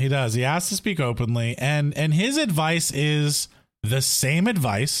does. He asks to speak openly, and his advice is the same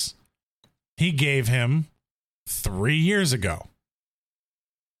advice he gave him 3 years ago.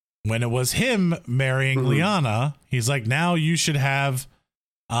 When it was him marrying Lyanna, he's like, now you should have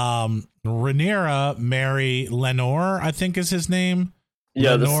Rhaenyra marry Laenor, I think is his name.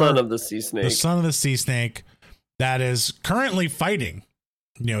 Yeah, Laenor, the son of the sea snake. The son of the sea snake that is currently fighting.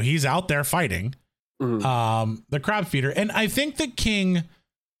 You know, he's out there fighting the Crabfeeder. And I think the king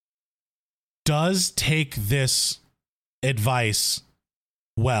does take this advice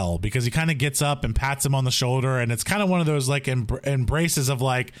well, because he kind of gets up and pats him on the shoulder, and it's kind of one of those like embraces of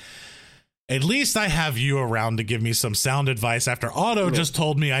like, at least I have you around to give me some sound advice after Otto just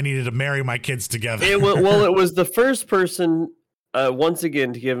told me I needed to marry my kids together. It was the first person once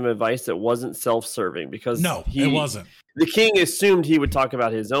again to give him advice that wasn't self-serving, because it wasn't. The king assumed he would talk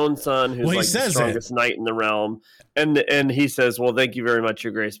about his own son, who's like the strongest knight in the realm, and he says, well, thank you very much,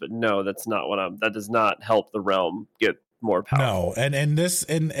 your grace, but no, that's not that does not help the realm get more powerful. No, and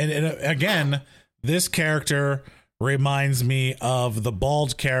again, this character reminds me of the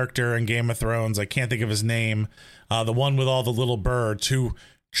bald character in Game of Thrones. I can't think of his name. The one with all the little birds, who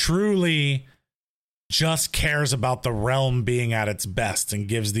truly just cares about the realm being at its best and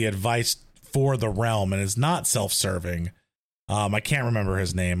gives the advice for the realm and is not self-serving. I can't remember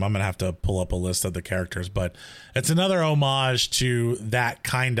his name. I'm going to have to pull up a list of the characters, but it's another homage to that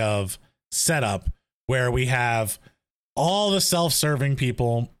kind of setup where we have all the self-serving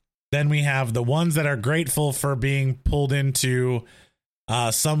people. Then we have the ones that are grateful for being pulled into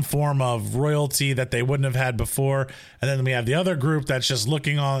some form of royalty that they wouldn't have had before. And then we have the other group that's just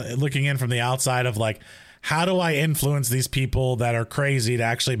looking in from the outside of like, how do I influence these people that are crazy to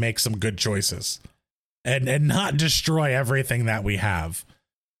actually make some good choices and not destroy everything that we have.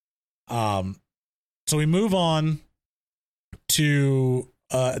 So we move on to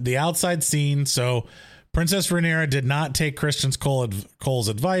the outside scene. So Princess Rhaenyra did not take Christian Cole's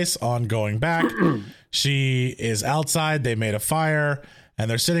advice on going back. She is outside. They made a fire, and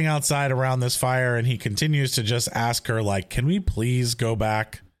they're sitting outside around this fire, and he continues to just ask her, like, can we please go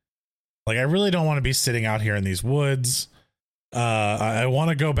back? Like, I really don't want to be sitting out here in these woods. I want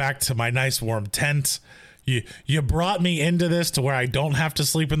to go back to my nice warm tent. You brought me into this to where I don't have to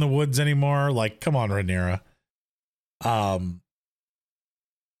sleep in the woods anymore. Like, come on, Rhaenyra.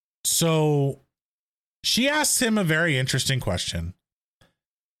 So she asks him a very interesting question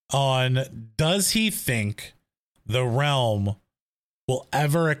on, does he think the realm will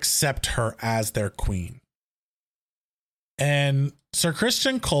ever accept her as their queen? And Sir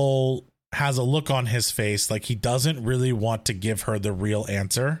Christian Cole has a look on his face like he doesn't really want to give her the real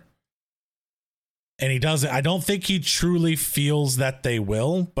answer. And he doesn't. I don't think he truly feels that they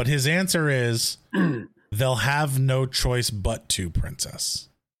will, but his answer is they'll have no choice but to, princess.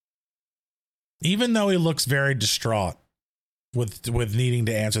 Even though he looks very distraught with needing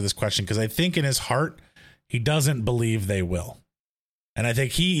to answer this question, because I think in his heart, he doesn't believe they will. And I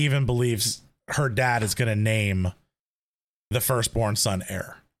think he even believes her dad is going to name the firstborn son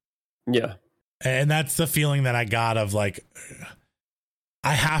heir. Yeah. And that's the feeling that I got of like,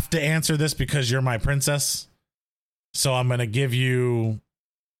 I have to answer this because you're my princess. So I'm going to give you,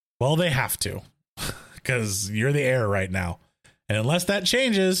 well, they have to, because you're the heir right now. And unless that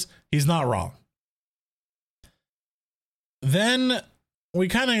changes, he's not wrong. Then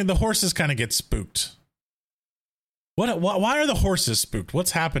the horses kind of get spooked. Why are the horses spooked?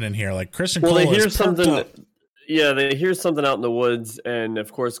 What's happening here? Like Christian Cole, they hear something. Yeah, they hear something out in the woods, and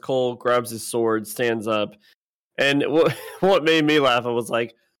of course Cole grabs his sword, stands up, and what made me laugh, I was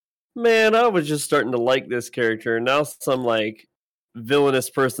like, man, I was just starting to like this character, and now some like villainous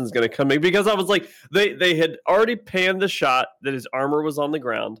person's going to come in, because I was like, they had already panned the shot that his armor was on the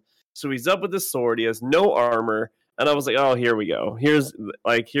ground, so he's up with his sword, he has no armor, and I was like, oh, here we go. Here's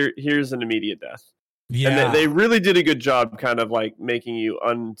an immediate death. Yeah. And they really did a good job kind of like making you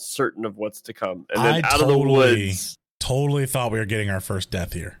uncertain of what's to come. And then out of the woods. Totally thought we were getting our first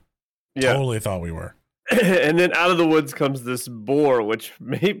death here. Yeah. Totally thought we were. And then out of the woods comes this boar, which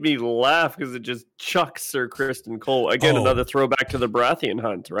made me laugh because it just chucks Sir Christian Cole. Again, another throwback to the Baratheon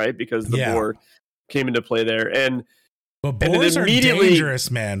hunt, right? Because the boar came into play there. But boars are dangerous,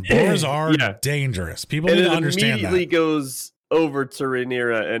 man. Boars are dangerous. People need to understand that. It immediately goes over to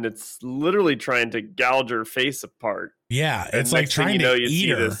Rhaenyra, and it's literally trying to gouge her face apart. Yeah, it's like trying to eat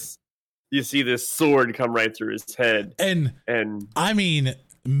her. you see this sword come right through his head, and I mean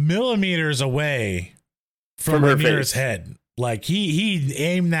millimeters away from Rhaenyra's head. Like he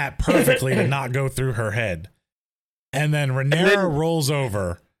aimed that perfectly to not go through her head. And then Rhaenyra rolls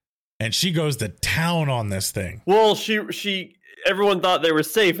over and she goes to town on this thing. Well, everyone thought they were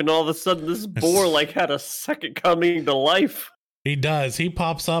safe, and all of a sudden this boar like had a second coming to life. He does. He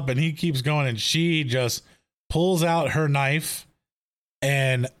pops up and he keeps going, and she just pulls out her knife,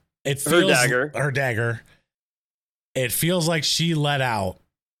 and it feels her dagger. It feels like she let out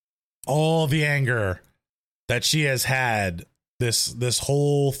all the anger that she has had this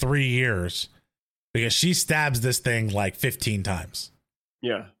whole 3 years, because she stabs this thing like 15 times.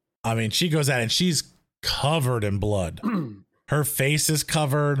 Yeah. I mean, she goes at it and she's covered in blood. Her face is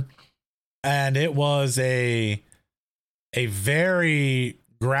covered, and it was a very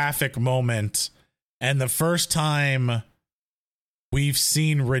graphic moment, and the first time we've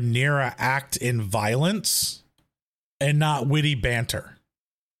seen Rhaenyra act in violence and not witty banter.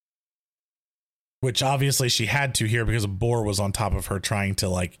 Which obviously she had to here because a boar was on top of her trying to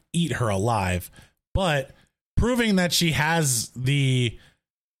like eat her alive, but proving that she has the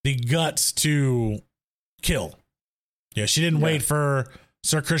guts to kill. Yeah, she didn't wait for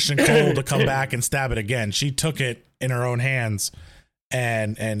Sir Christian Cole to come back and stab it again. She took it in her own hands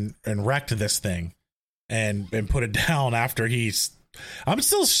and wrecked this thing and put it down after I'm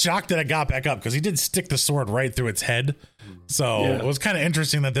still shocked that it got back up, because he did stick the sword right through its head. So it was kind of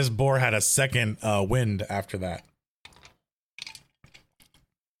interesting that this boar had a second wind after that.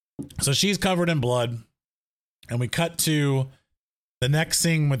 So she's covered in blood, and we cut to the next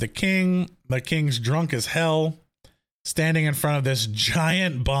scene with the king. The king's drunk as hell, standing in front of this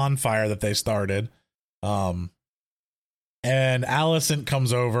giant bonfire that they started. And Alicent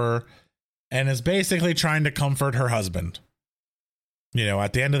comes over and is basically trying to comfort her husband. You know,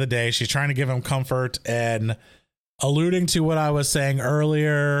 at the end of the day, she's trying to give him comfort, and alluding to what I was saying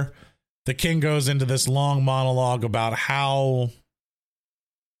earlier, the king goes into this long monologue about how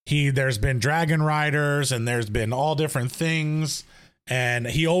there's been dragon riders and there's been all different things, and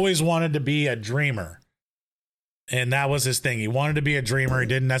he always wanted to be a dreamer. And that was his thing. He wanted to be a dreamer. He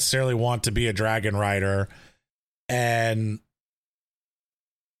didn't necessarily want to be a dragon rider. And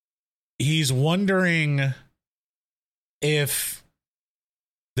he's wondering if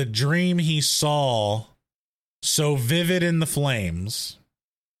the dream he saw, so vivid in the flames,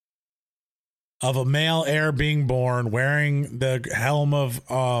 of a male heir being born, wearing the helm of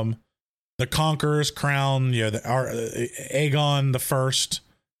the Conqueror's crown, you know, Aegon the First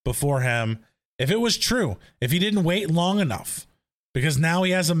before him, if it was true, if he didn't wait long enough, because now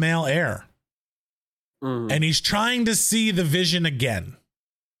he has a male heir, and he's trying to see the vision again,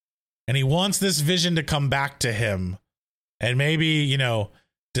 and he wants this vision to come back to him, and maybe, you know,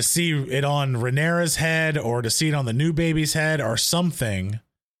 to see it on Rhaenyra's head, or to see it on the new baby's head, or something.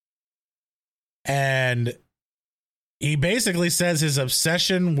 And he basically says his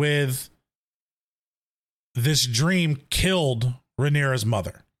obsession with this dream killed Rhaenyra's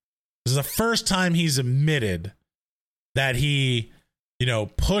mother. This is the first time he's admitted that he, you know,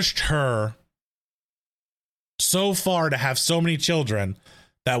 pushed her so far to have so many children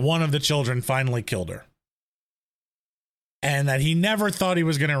that one of the children finally killed her. And that he never thought he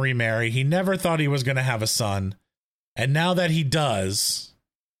was going to remarry. He never thought he was going to have a son. And now that he does,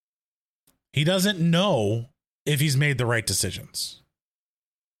 he doesn't know if he's made the right decisions.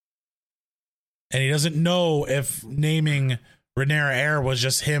 And he doesn't know if naming Rhaenyra heir was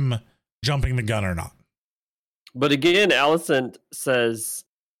just him jumping the gun or not. But again, Alicent says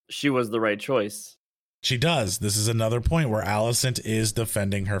she was the right choice. She does. This is another point where Alicent is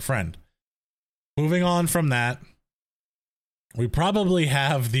defending her friend. Moving on from that, we probably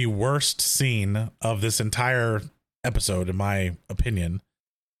have the worst scene of this entire episode, in my opinion.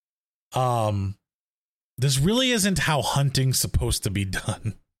 This really isn't how hunting's supposed to be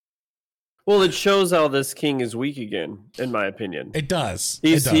done. Well, it shows how this king is weak again, in my opinion. It does.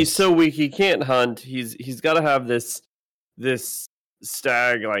 He's so weak he can't hunt. He's got to have this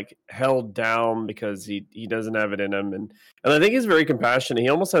stag like held down because he doesn't have it in him, and I think he's very compassionate. He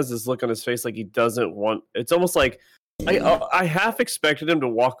almost has this look on his face like he doesn't want. It's almost like I half expected him to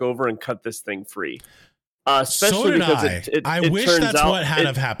walk over and cut this thing free. Especially because I wish that's what had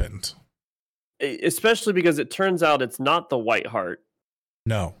have happened. Especially because it turns out it's not the White Hart.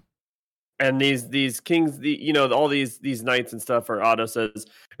 No. And these kings, all these knights and stuff, or Otto says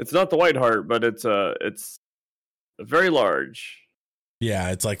it's not the White Hart, but it's very large. Yeah,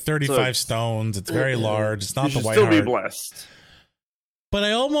 it's like 35 stones. It's very large. It's not the White Hart. Still be blessed. But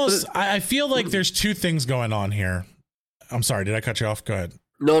I feel like there's two things going on here. I'm sorry, did I cut you off? Go ahead.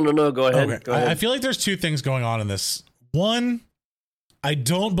 No. Go ahead. Okay. Go ahead. I feel like there's two things going on in this. One, I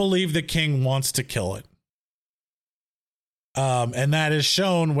don't believe the king wants to kill it. And that is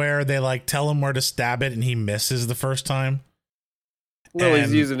shown where they like tell him where to stab it and he misses the first time. Well,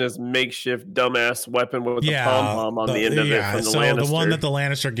 he's using his makeshift dumbass weapon with the pom-pom on the end of it from the Lannister. The one that the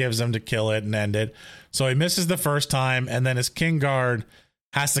Lannister gives him to kill it and end it. So he misses the first time, and then his king guard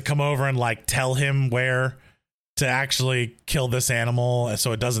has to come over and like tell him where to actually kill this animal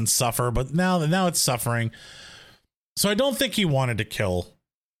so it doesn't suffer. But now it's suffering. So I don't think he wanted to kill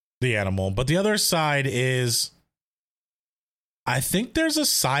the animal. But the other side is, I think there's a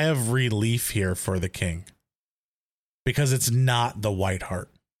sigh of relief here for the king. Because it's not the White Hart.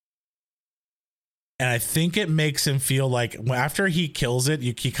 And I think it makes him feel like after he kills it,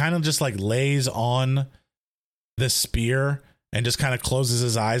 he kind of just like lays on the spear and just kind of closes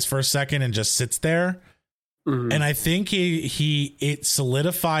his eyes for a second and just sits there. Mm-hmm. And I think it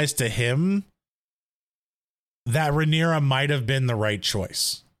solidifies to him that Rhaenyra might have been the right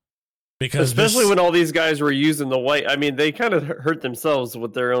choice. Because especially when all these guys were using the white, I mean, they kind of hurt themselves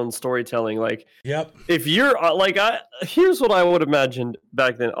with their own storytelling. Like, yep. If you're here's what I would imagine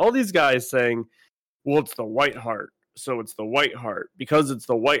back then: all these guys saying, "Well, it's the White Hart, so it's the White Hart because it's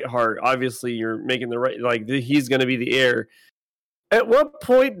the White Hart." Obviously, you're making the right. Like, he's going to be the heir. At what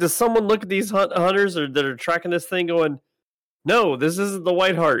point does someone look at these hunters that are tracking this thing, going, "No, this isn't the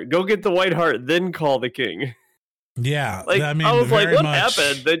White Hart. Go get the White Hart, then call the king." Yeah, like, I mean, I was like, what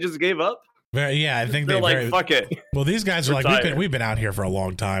happened? They just gave up? I think they're like, fuck it. Well, these guys are like, we've been out here for a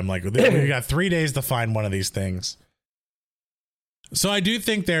long time. Like, we got 3 days to find one of these things. So I do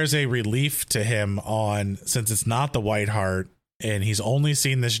think there's a relief to him since it's not the White Hart and he's only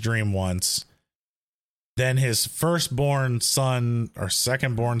seen this dream once. Then his firstborn son or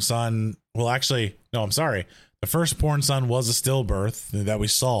secondborn son, well, actually, no, I'm sorry. The firstborn son was a stillbirth that we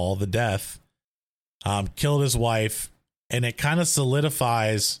saw, the death. Killed his wife, and it kind of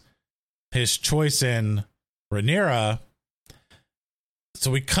solidifies his choice in Rhaenyra. So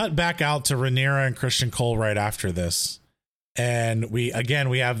we cut back out to Rhaenyra and Christian Cole right after this. And we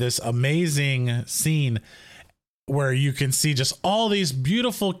have this amazing scene where you can see just all these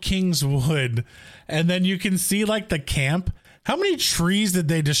beautiful Kingswood, and then you can see like the camp. How many trees did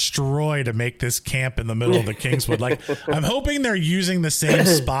they destroy to make this camp in the middle of the Kingswood? Like, I'm hoping they're using the same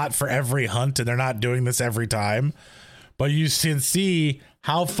spot for every hunt and they're not doing this every time. But you can see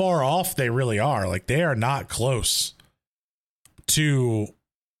how far off they really are. Like, they are not close to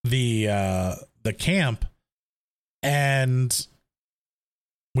the camp. And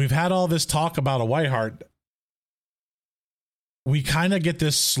we've had all this talk about a White Hart. We kind of get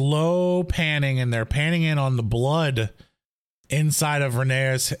this slow panning, and they're panning in on the blood inside of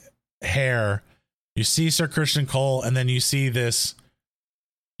Rhaenyra's hair. You see Sir Christian Cole, and then you see this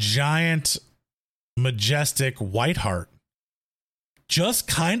giant, majestic White Hart just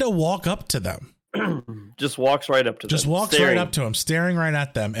kind of walk up to them. Just walks right up to them. Just walks right up to him, staring right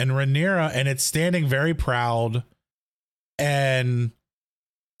at them. And Rhaenyra, and it's standing very proud. And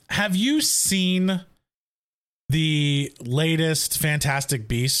have you seen the latest Fantastic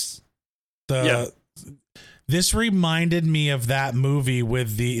Beasts? This reminded me of that movie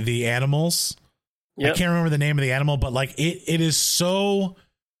with the animals. Yep. I can't remember the name of the animal, but like it is so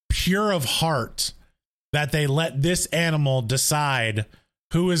pure of heart that they let this animal decide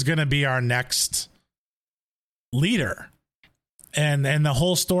who is going to be our next leader. And the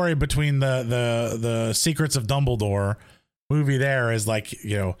whole story between the Secrets of Dumbledore movie there is like,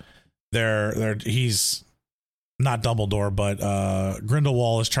 you know, he's not Dumbledore, but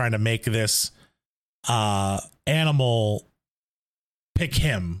Grindelwald is trying to make this animal pick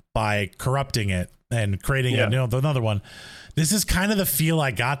him by corrupting it and creating another one. This is kind of the feel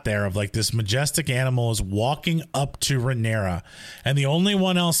I got there of like this majestic animal is walking up to Rhaenyra, and the only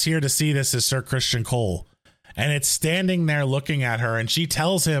one else here to see this is Sir Christian Cole, and it's standing there looking at her, and she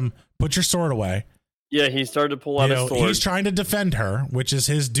tells him, "Put your sword away." Yeah, he started to pull out his sword. He's trying to defend her, which is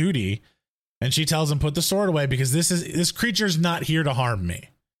his duty, and she tells him, "Put the sword away, because this creature's not here to harm me."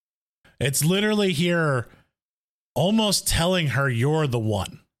 It's literally here almost telling her, "You're the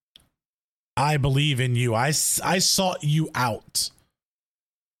one. I believe in you. I sought you out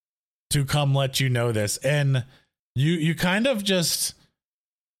to come let you know this." And you kind of just,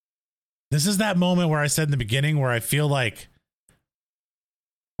 this is that moment where I said in the beginning where I feel like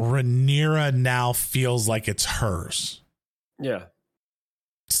Rhaenyra now feels like it's hers. Yeah.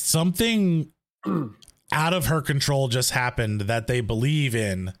 Something out of her control just happened that they believe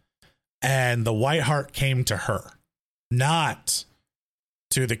in, and the White Hart came to her, not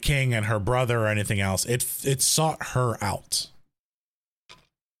to the king and her brother or anything else. It sought her out.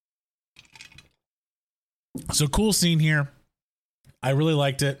 So cool scene here. I really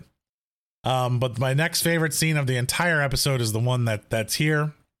liked it. But my next favorite scene of the entire episode is the one that's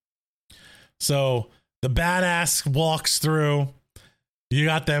here. So the badass walks through. You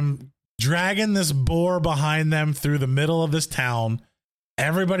got them dragging this boar behind them through the middle of this town.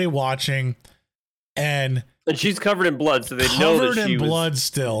 Everybody watching, and she's covered in blood, so they know that covered in blood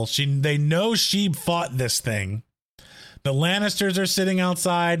still. They know she fought this thing. The Lannisters are sitting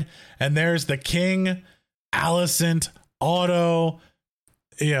outside, and there's the king, Alicent, Otto,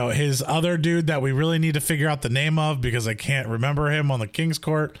 his other dude that we really need to figure out the name of because I can't remember him on the king's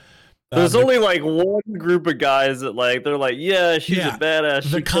court. There's only like one group of guys that they're like, yeah, she's a badass.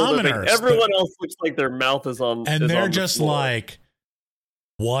 The commoners. Everyone else looks like their mouth is on. And they're on just like,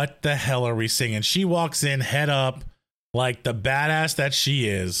 what the hell are we singing? She walks in head up like the badass that she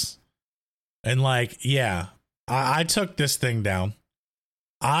is. And like, yeah, I took this thing down.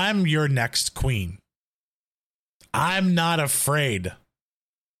 I'm your next queen. I'm not afraid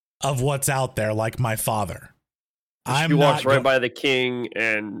of what's out there like my father. She walks right by the king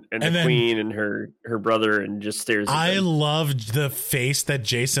and the queen and her brother and just stares at them. Loved the face that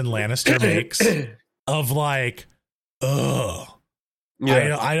Jason Lannister makes of like, ugh.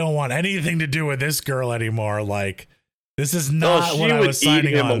 Yeah. I don't want anything to do with this girl anymore. Like, this is not what I was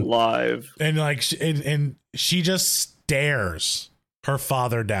signing on. Alive. And like, and she just stares her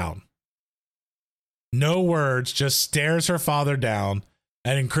father down. No words, just stares her father down.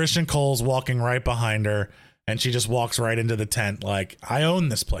 And then Christian Cole's walking right behind her. And she just walks right into the tent like, I own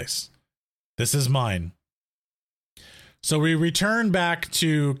this place. This is mine. So we return back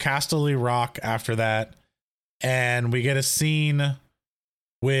to Casterly Rock after that. And we get a scene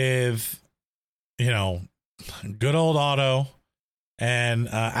with, good old Otto and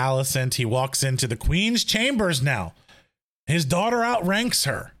Alicent. He walks into the queen's chambers now. His daughter outranks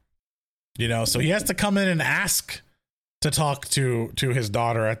her. So he has to come in and ask to talk to his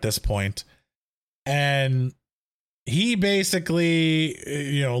daughter at this point. And he basically,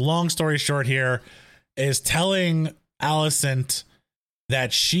 long story short here, is telling Alicent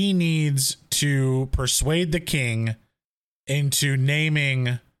that she needs to persuade the king into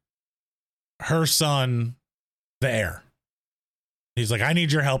naming her son the heir. He's like, I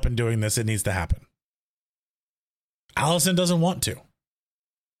need your help in doing this. It needs to happen. Alicent doesn't want to.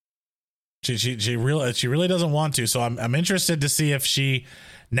 She really doesn't want to. So I'm interested to see if she,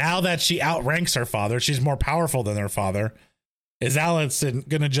 now that she outranks her father, she's more powerful than her father. Is Alicent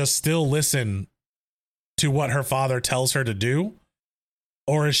gonna just still listen to what her father tells her to do,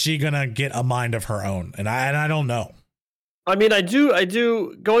 or is she gonna get a mind of her own? And I don't know. I mean, I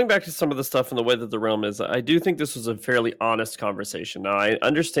do. Going back to some of the stuff and the way that the realm is, I do think this was a fairly honest conversation. Now, I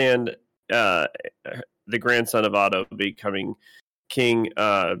understand the grandson of Otto becoming king,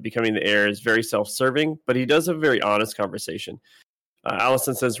 becoming the heir is very self-serving, but he does have a very honest conversation.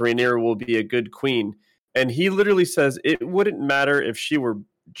 Alicent says Rhaenyra will be a good queen, and he literally says it wouldn't matter if she were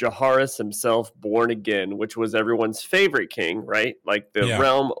Jaehaerys himself born again, which was everyone's favorite king, right? Like the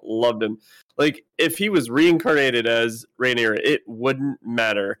realm loved him. Like if he was reincarnated as Rhaenyra, it wouldn't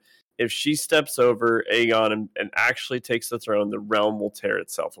matter. If she steps over Aegon and actually takes the throne, the realm will tear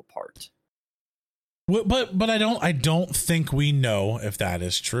itself apart. But I don't think we know if that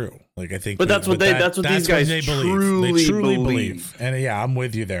is true. Like I think, but that's what these guys truly believe. And yeah, I'm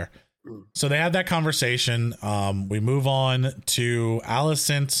with you there. So they have that conversation. We move on to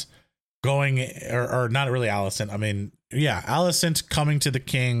Alicent going, or not really Alicent. I mean, yeah, Alicent coming to the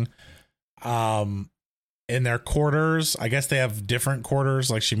king, in their quarters. I guess they have different quarters.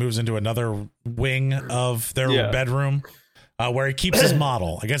 Like she moves into another wing of their bedroom. Where he keeps his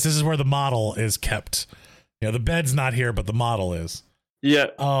model. I guess this is where the model is kept. The bed's not here, but the model is. Yeah.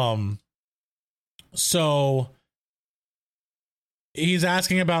 So he's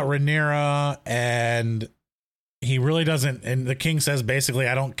asking about Rhaenyra, and he really doesn't. And the king says basically,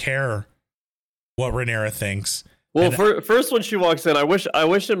 I don't care what Rhaenyra thinks. Well, first when she walks in, I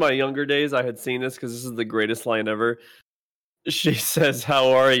wish in my younger days I had seen this because this is the greatest line ever. She says,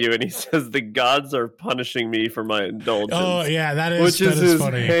 "How are you?" And he says, "The gods are punishing me for my indulgence." Oh yeah, that is his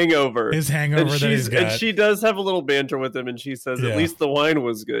funny. hangover. His hangover that he's got. And she does have a little banter with him, and she says, "At least the wine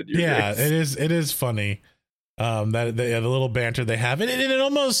was good." It is funny. That the little banter they have, and it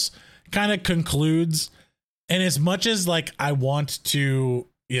almost kind of concludes. And as much as like I want to,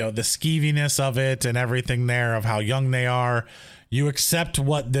 the skeeviness of it and everything there of how young they are, you accept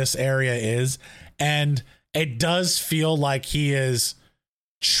what this area is, and it does feel like he is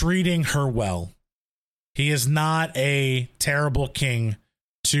treating her well. He is not a terrible king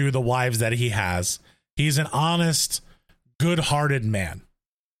to the wives that he has. He's an honest, good-hearted man.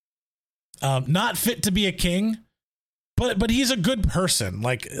 not fit to be a king, but he's a good person.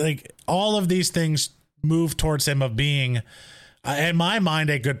 Like all of these things move towards him of being, in my mind,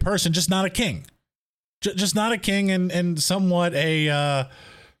 a good person, just not a king. Just not a king, and somewhat a,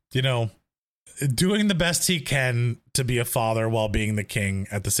 doing the best he can to be a father while being the king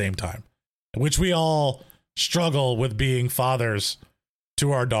at the same time, which we all struggle with being fathers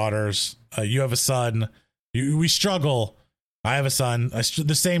to our daughters. You have a son. We struggle. I have a son.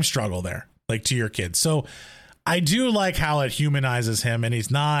 The same struggle there, like to your kids. So I do like how it humanizes him, and he's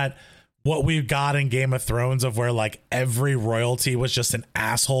not what we've got in Game of Thrones of where like every royalty was just an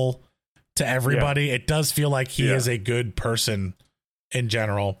asshole to everybody. Yeah. It does feel like he is a good person in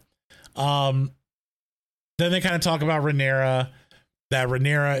general. Then they kind of talk about Rhaenyra, that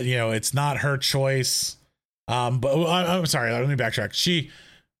Rhaenyra, it's not her choice. But I'm sorry, let me backtrack.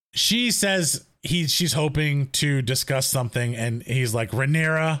 She says she's hoping to discuss something, and he's like,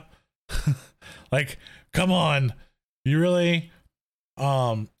 Rhaenyra, like, come on, you really?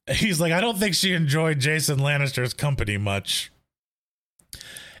 He's like, I don't think she enjoyed Jason Lannister's company much.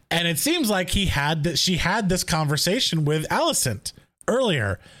 And it seems like she had this conversation with Alicent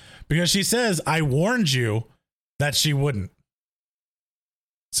earlier, because she says, I warned you that she wouldn't.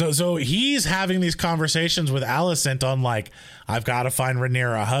 So he's having these conversations with Alicent on like, I've got to find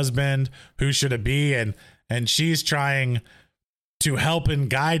Rhaenyra a husband. Who should it be? And she's trying to help and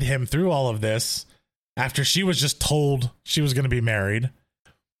guide him through all of this after she was just told she was going to be married.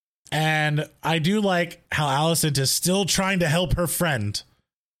 And I do like how Alicent is still trying to help her friend,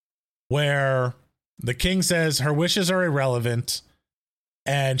 where the king says her wishes are irrelevant.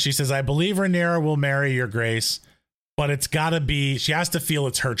 And she says, I believe Rhaenyra will marry your grace, but it's got to be, she has to feel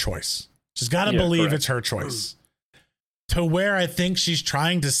it's her choice. She's got to believe correct. It's her choice. To where I think she's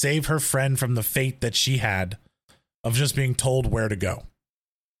trying to save her friend from the fate that she had of just being told where to go.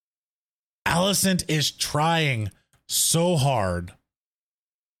 Alicent is trying so hard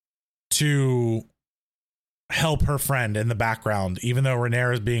to help her friend in the background, even though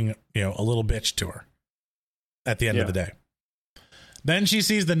Rhaenyra is being, a little bitch to her at the end of the day. Then she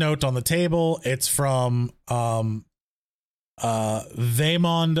sees the note on the table. It's from Vaemond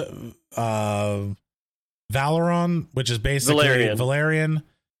Velaryon, which is basically Velaryon.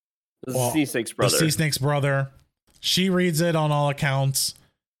 The Sea Snake's brother. The Sea Snake's brother. She reads it on all accounts.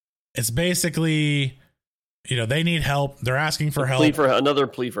 It's basically, they need help. They're asking for help. Another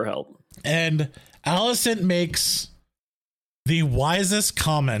plea for help. And Alicent makes the wisest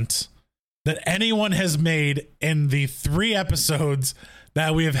comment that anyone has made in the 3 episodes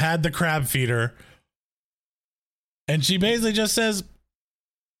that we have had the Crabfeeder. And she basically just says,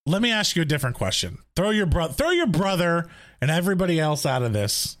 let me ask you a different question. Throw your brother and everybody else out of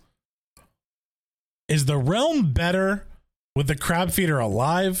this. Is the realm better with the Crabfeeder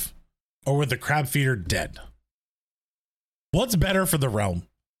alive or with the Crabfeeder dead? What's better for the realm?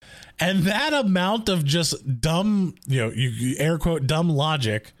 And that amount of just dumb, you air quote, dumb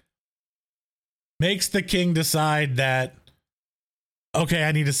logic makes the king decide that, okay,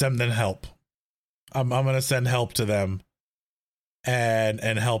 I need to send them help. I'm going to send help to them and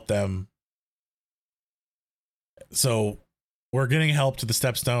help them. So we're getting help to the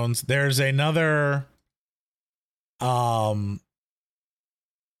Stepstones. There's another kind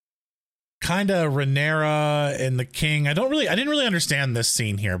of Rhaenyra and the king. I didn't really understand this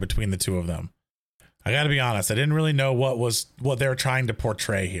scene here between the two of them. I got to be honest. I didn't really know what they were trying to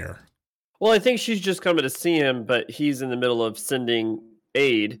portray here. Well, I think she's just coming to see him, but he's in the middle of sending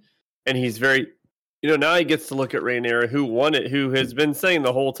aid, and he's very, now he gets to look at Rhaenyra, who has been saying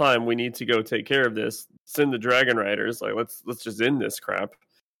the whole time, we need to go take care of this. Send the dragon riders. Like, let's just end this crap.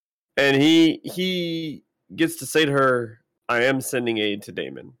 And he gets to say to her, I am sending aid to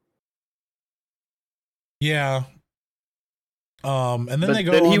Daemon. Yeah. And then but they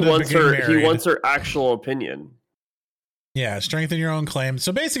go. Then on he to wants her. married. He wants her actual opinion. Yeah, strengthen your own claim.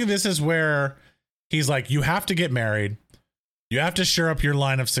 So basically, this is where he's like, you have to get married. You have to shore up your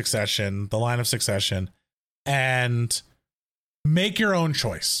line of succession, and make your own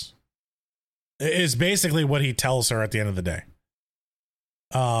choice. Is basically what he tells her at the end of the day.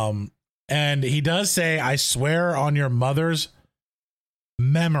 And he does say, I swear on your mother's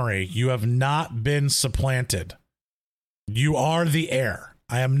memory, you have not been supplanted. You are the heir.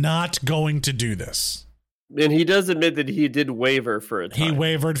 I am not going to do this. And he does admit that he did waver for a time. He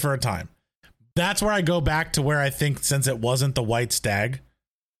wavered for a time. That's where I go back to where I think, since it wasn't the White Stag,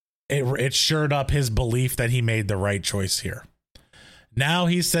 it shored up his belief that he made the right choice here. Now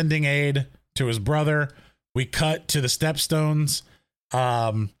he's sending aid to his brother. We cut to the Stepstones.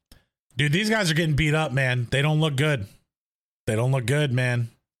 Dude, these guys are getting beat up, man. They don't look good. Man.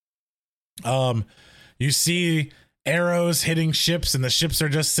 You see arrows hitting ships and the ships are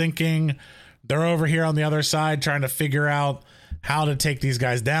just sinking. They're over here on the other side trying to figure out how to take these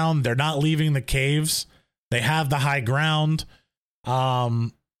guys down. They're not leaving the caves. They have the high ground.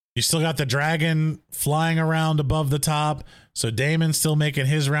 You still got the dragon flying around above the top. So Daemon's still making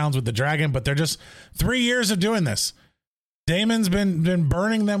his rounds with the dragon, but they're just 3 years of doing this. Daemon's been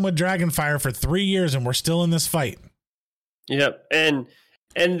burning them with dragon fire for 3 years, and we're still in this fight. Yep, and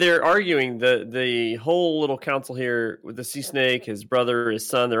they're arguing the whole little council here with the sea snake, his brother, his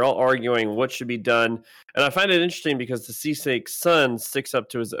son. They're all arguing what should be done, and I find it interesting because the sea snake's son sticks up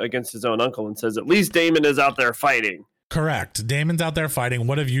to against his own uncle and says, "At least Daemon is out there fighting." Correct. Daemon's out there fighting.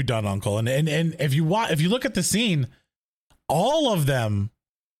 What have you done, Uncle? And if you look at the scene, all of them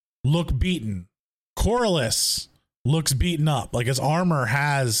look beaten. Corlys looks beaten up. Like his armor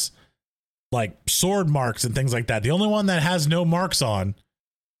has like sword marks and things like that. The only one that has no marks on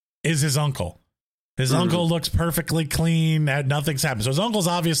is his uncle. His uncle looks perfectly clean. Nothing's happened. So his uncle's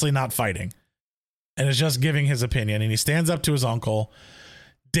obviously not fighting and is just giving his opinion. And he stands up to his uncle.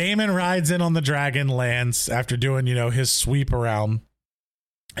 Daemon rides in on the dragon, lands after doing, his sweep around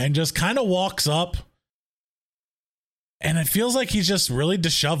and just kind of walks up. And it feels like he's just really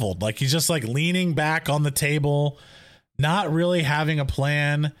disheveled. Like he's just like leaning back on the table, not really having a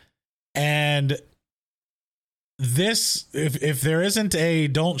plan. And this, if there isn't a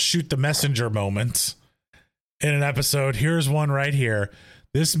don't shoot the messenger moment in an episode, here's one right here.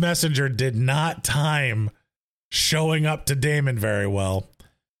 This messenger did not time showing up to Daemon very well.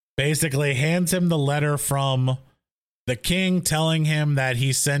 Basically hands him the letter from the king telling him that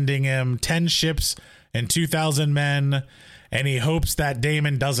he's sending him 10 ships and 2,000 men, and he hopes that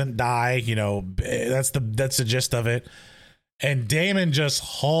Daemon doesn't die. That's the gist of it. And Daemon just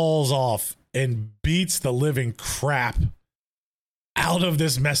hauls off and beats the living crap out of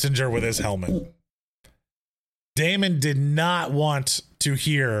this messenger with his helmet. Daemon did not want to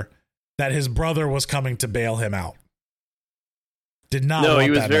hear that his brother was coming to bail him out. Did not. No, he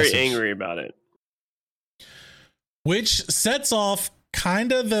was very angry about it. Which sets off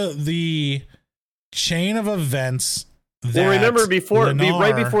kind of the chain of events. Well, remember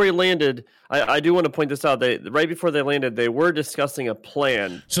right before he landed, I do want to point this out. Right before they landed, they were discussing a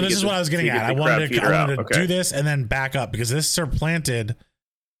plan. So this is what I was getting at. I wanted to do this and then back up because this supplanted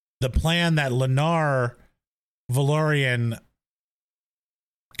the plan that Laenor Velaryon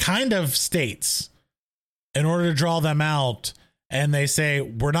kind of states in order to draw them out. And they say,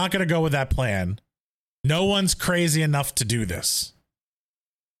 we're not going to go with that plan. No one's crazy enough to do this.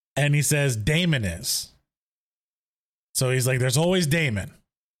 And he says, Daemon is. So he's like, there's always Daemon,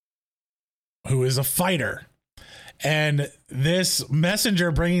 who is a fighter. And this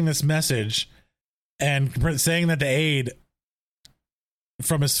messenger bringing this message and saying that the aid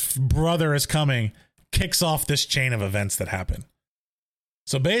from his brother is coming kicks off this chain of events that happen.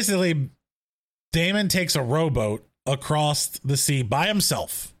 So basically, Daemon takes a rowboat across the sea by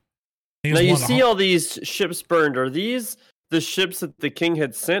himself. Now you see all these ships burned. Are these the ships that the king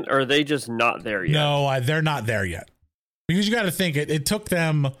had sent, or are they just not there yet? No, they're not there yet. Because you got to think, it took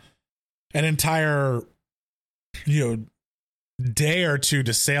them an entire day or two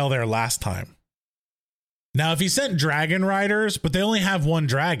to sail there last time. Now, if he sent dragon riders, but they only have one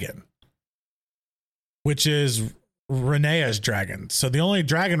dragon, which is Rhaenyra's dragon. So the only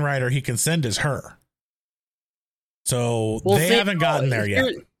dragon rider he can send is her. So they haven't gotten there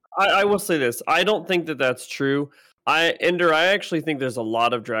yet. I will say this. I don't think that that's true. I actually think there's a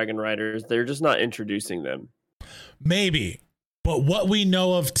lot of dragon riders. They're just not introducing them. Maybe. But what we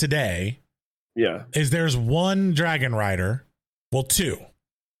know of today is there's one dragon rider. Well, two.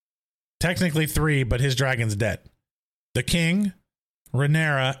 Technically three, but his dragon's dead. The king,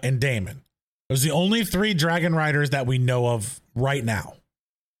 Rhaenyra, and Daemon. Those are the only three dragon riders that we know of right now.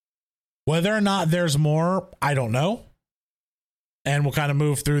 Whether or not there's more, I don't know. And we'll kind of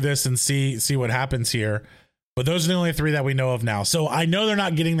move through this and see what happens here. But those are the only three that we know of now. So I know they're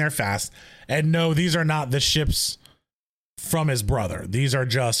not getting there fast. And no, these are not the ships from his brother. These are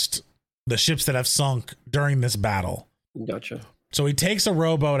just the ships that have sunk during this battle. Gotcha. So he takes a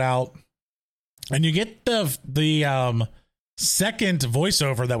rowboat out. And you get the second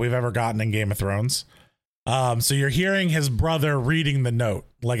voiceover that we've ever gotten in Game of Thrones. So you're hearing his brother reading the note,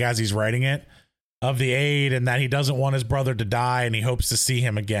 like as he's writing it, of the aid, and that he doesn't want his brother to die and he hopes to see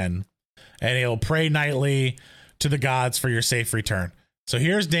him again. And he'll pray nightly to the gods for your safe return. So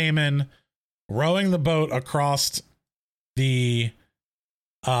here's Daemon rowing the boat across the,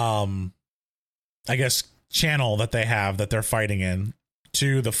 I guess, channel that they have that they're fighting in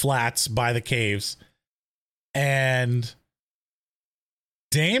to the flats by the caves. And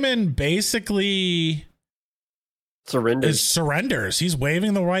Daemon basically surrenders. He's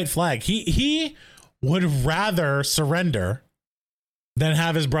waving the white flag. He would rather surrender than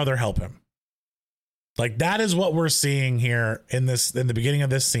have his brother help him. Like, that is what we're seeing here in the beginning of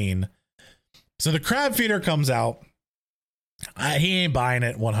this scene. So the Crabfeeder comes out. He ain't buying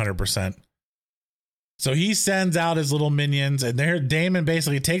it 100%. So he sends out his little minions, and there Daemon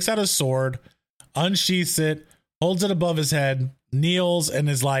basically takes out his sword, unsheaths it, holds it above his head, kneels, and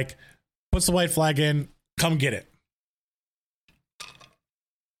is like, puts the white flag in, come get it.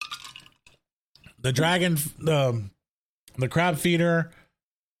 The dragon, the Crabfeeder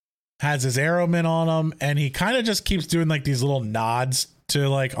has his arrowmen on him, and he kind of just keeps doing like these little nods to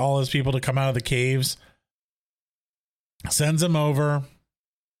like all his people to come out of the caves. Sends them over,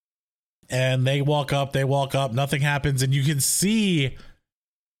 and they walk up, nothing happens, and you can see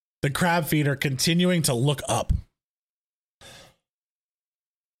the Crabfeeder continuing to look up.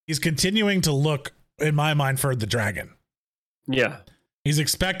 He's continuing to look, in my mind, for the dragon. Yeah. He's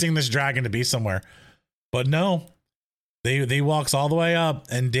expecting this dragon to be somewhere. But no. They walks all the way up,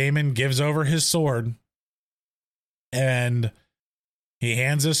 and Daemon gives over his sword. And he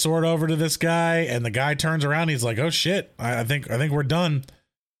hands his sword over to this guy, and the guy turns around. He's like, "Oh shit, I think we're done."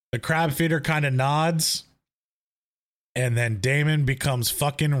 The Crabfeeder kind of nods, and then Daemon becomes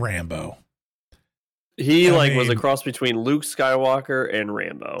fucking Rambo. He was a cross between Luke Skywalker and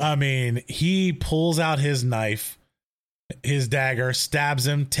Rambo. I mean, he pulls out his knife, his dagger, stabs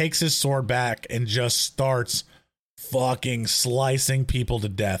him, takes his sword back, and just starts fucking slicing people to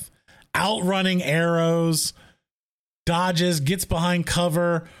death. Outrunning arrows, dodges, gets behind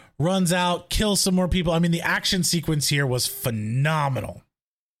cover, runs out, kills some more people. I mean, the action sequence here was phenomenal.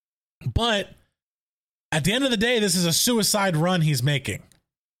 But at the end of the day, this is a suicide run he's making.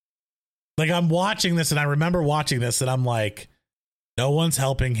 Like, I'm watching this, and I remember watching this, and I'm like, no one's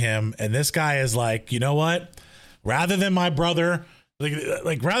helping him. And this guy is like, you know what? Rather than my brother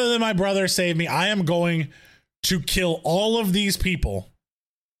save me, I am going to kill all of these people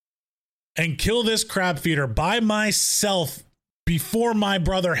and kill this Crabfeeder by myself before my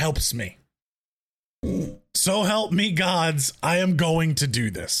brother helps me. So help me gods, I am going to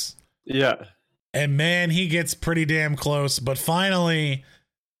do this. Yeah. And man, he gets pretty damn close, but finally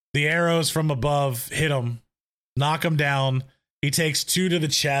the arrows from above hit him, knock him down. He takes 2 to the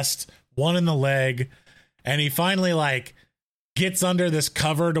chest, 1 in the leg, and he finally like gets under this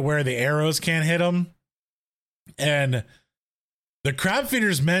cover to where the arrows can't hit him. And the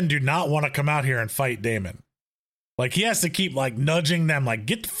Crabfeeder's men do not want to come out here and fight Daemon. Like, he has to keep like nudging them, like,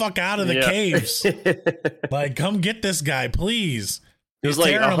 get the fuck out of the caves. Like, come get this guy, please. There's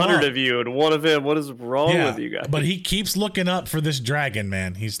like 100 of you and one of him. What is wrong with you guys? But he keeps looking up for this dragon,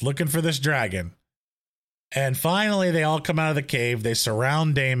 man. He's looking for this dragon. And finally, they all come out of the cave. They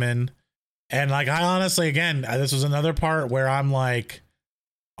surround Daemon. And like, I honestly, again, this was another part where I'm like,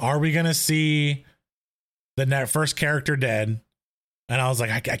 are we going to see the first character dead? And I was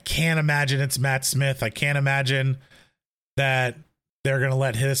like, I can't imagine it's Matt Smith. I can't imagine that they're going to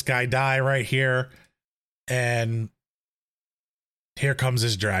let this guy die right here. And here comes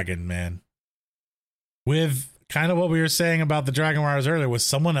his dragon, man. With kind of what we were saying about the Dragon Warriors earlier, with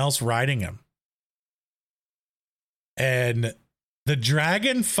someone else riding him. And the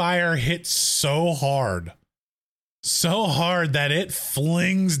dragon fire hits so hard that it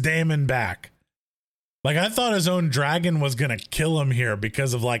flings Daemon back. Like, I thought his own dragon was going to kill him here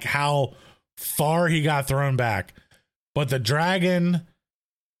because of like how far he got thrown back. But the dragon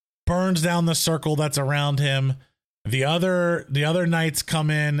burns down the circle that's around him. The other knights come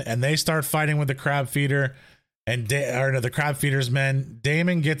in and they start fighting with the Crabfeeder and the Crabfeeder's men.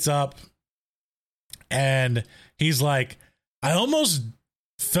 Daemon gets up and he's like, I almost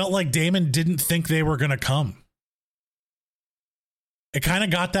felt like Daemon didn't think they were going to come. It kind of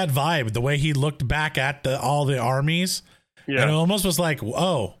got that vibe, the way he looked back at all the armies. Yeah. And it almost was like,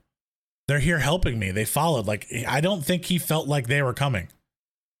 oh, they're here helping me. They followed. Like, I don't think he felt like they were coming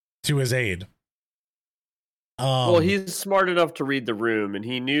to his aid. Well, he's smart enough to read the room, and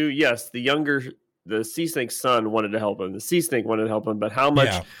he knew, yes, the Sea Snake's son wanted to help him. The Sea Snake wanted to help him, but how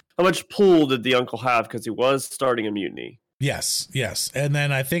much pull did the uncle have? Because he was starting a mutiny. Yes. And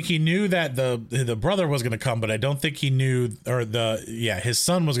then I think he knew that the brother was going to come, but I don't think he knew, his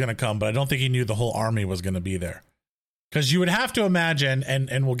son was going to come, but I don't think he knew the whole army was going to be there. Because you would have to imagine,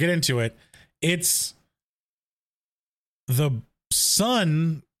 and we'll get into it, it's the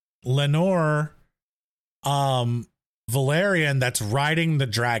son, Laenor Velaryon, that's riding the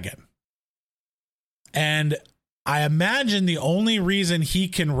dragon. And I imagine the only reason he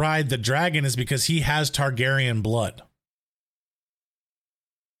can ride the dragon is because he has Targaryen blood.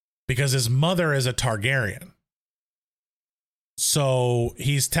 because his mother is a Targaryen. So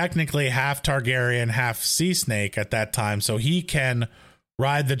he's technically half Targaryen, half sea snake at that time. So he can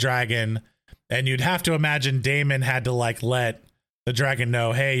ride the dragon. And you'd have to imagine Daemon had to like let the dragon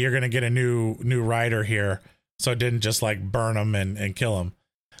know, hey, you're going to get a new rider here. So it didn't just like burn him and kill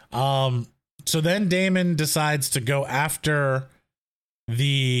him. So then Daemon decides to go after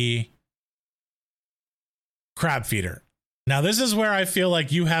the Crabfeeder. Now, this is where I feel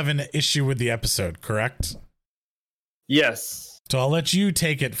like you have an issue with the episode, correct? Yes. So I'll let you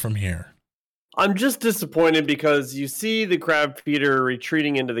take it from here. I'm just disappointed because you see the Crabfeeder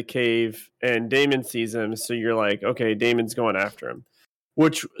retreating into the cave and Daemon sees him. So you're like, okay, Daemon's going after him.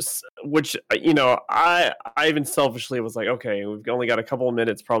 Which you know, I even selfishly was like, okay, we've only got a couple of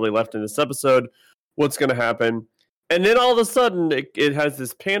minutes probably left in this episode. What's going to happen? And then all of a sudden, it has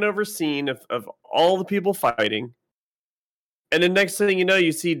this pan over scene of all the people fighting. And the next thing you know,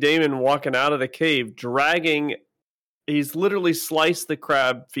 you see Daemon walking out of the cave, dragging. He's literally sliced the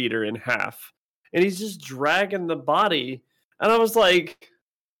Crabfeeder in half. And he's just dragging the body. And I was like,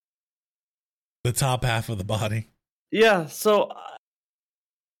 the top half of the body. Yeah. So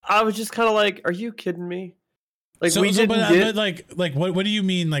I was just kind of like, are you kidding me? Like, so, but like, what do you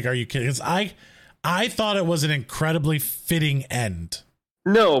mean? Like, are you kidding? Because I thought it was an incredibly fitting end.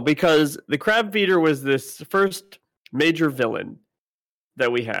 No, because the Crabfeeder was this first major villain that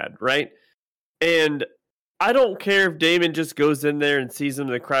we had, right? And I don't care if Daemon just goes in there and sees him,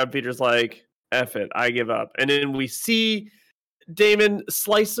 and the Crabfeeder's like, F it, I give up. And then we see Daemon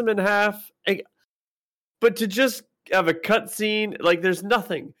slice him in half. But to just have a cutscene, like, there's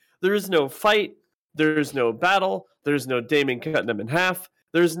nothing. There is no fight. There's no battle. There's no Daemon cutting him in half.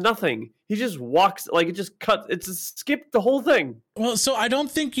 There's nothing. He just walks, like, it just cuts. It's just skipped the whole thing. Well, so I don't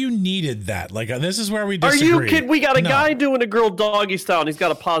think you needed that. Like, this is where we disagree. Are you kidding? We got a guy doing a girl doggy style, and he's got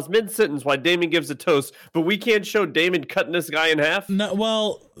to pause mid-sentence while Daemon gives a toast, but we can't show Daemon cutting this guy in half? No,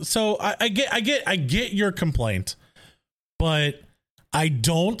 well, so I get your complaint, but I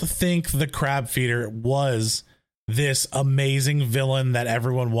don't think the Crabfeeder was this amazing villain that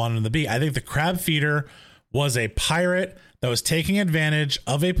everyone wanted him to be. I think the Crabfeeder was a pirate that was taking advantage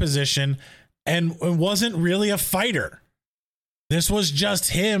of a position and wasn't really a fighter. This was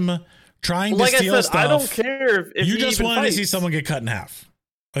just him trying to steal stuff. I don't care if you just wanted to see someone get cut in half.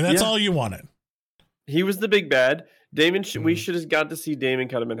 Like, that's all you wanted. He was the big bad. Daemon, we should have got to see Daemon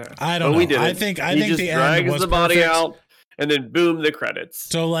cut him in half. I don't know. We didn't. I think just the drags end was the body perfect. out, and then boom, the credits.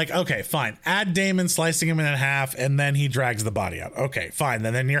 So, like, okay, fine. Add Daemon slicing him in half, and then he drags the body out. Okay, fine.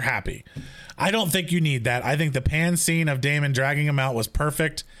 Then you're happy. I don't think you need that. I think the pan scene of Daemon dragging him out was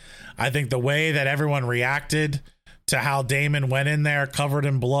perfect. I think the way that everyone reacted to how Daemon went in there, covered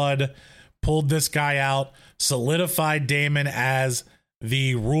in blood, pulled this guy out, solidified Daemon as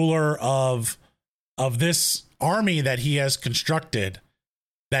the ruler of this army that he has constructed,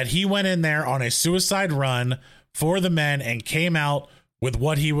 that he went in there on a suicide run for the men and came out with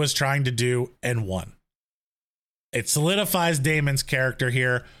what he was trying to do and won. It solidifies Daemon's character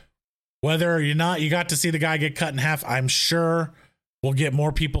here. Whether or not you got to see the guy get cut in half, I'm sure we'll get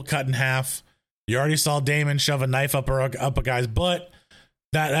more people cut in half. You already saw Daemon shove a knife up a guy's butt.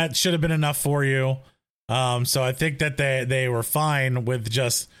 That should have been enough for you. So I think that they were fine with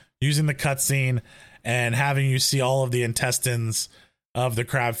just using the cutscene and having you see all of the intestines of the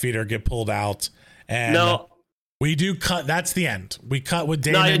Crabfeeder get pulled out. And no, we do cut. That's the end. We cut with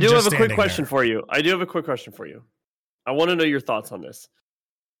Daemon. No, I do just have a quick question there. for you. I want to know your thoughts on this.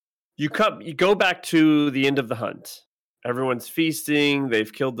 You go back to the end of the hunt. Everyone's feasting.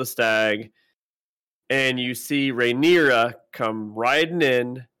 They've killed the stag. And you see Rhaenyra come riding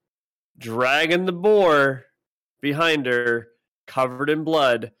in, dragging the boar behind her, covered in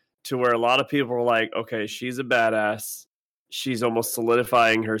blood, to where a lot of people were like, okay, she's a badass. She's almost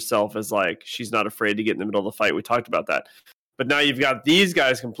solidifying herself as, like, she's not afraid to get in the middle of the fight. We talked about that. But now you've got these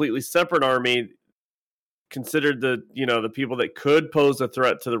guys, completely separate army, considered the people that could pose a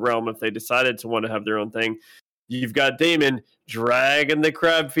threat to the realm if they decided to want to have their own thing. You've got Daemon dragging the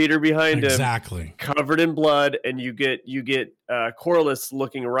Crabfeeder behind him, covered in blood, and you get Corlys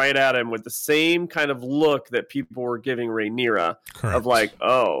looking right at him with the same kind of look that people were giving Rhaenyra. Correct. Of like,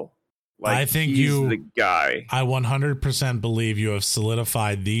 oh, like, I think he's the guy. I 100% believe you have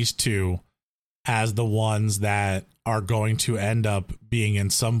solidified these two as the ones that are going to end up being in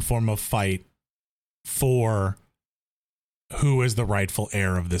some form of fight for who is the rightful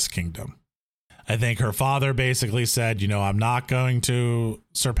heir of this kingdom. I think her father basically said, I'm not going to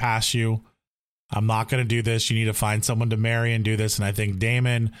surpass you. I'm not going to do this. You need to find someone to marry and do this. And I think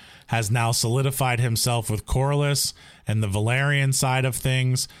Daemon has now solidified himself with Corlys and the Velaryon side of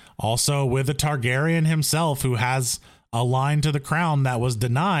things. Also with a Targaryen himself who has a line to the crown that was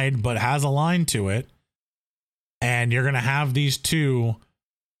denied, but has a line to it. And you're going to have these two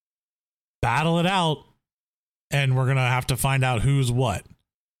battle it out. And we're going to have to find out who's what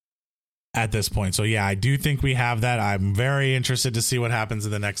at this point. So yeah, I do think we have that. I'm very interested to see what happens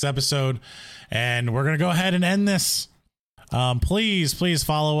in the next episode. And we're going to go ahead and end this. Please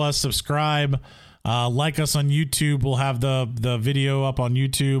follow us, subscribe, like us on YouTube. We'll have the video up on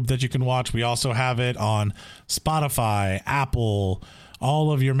YouTube that you can watch. We also have it on Spotify, Apple,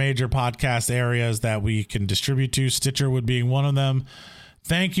 all of your major podcast areas that we can distribute to. Stitcher would being one of them.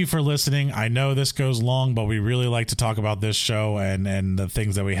 Thank you for listening. I know this goes long, but we really like to talk about this show and the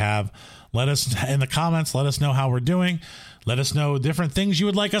things that we have. Let us in the comments. Let us know how we're doing. Let us know different things you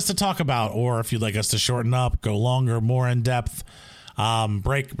would like us to talk about, or if you'd like us to shorten up, go longer, more in depth,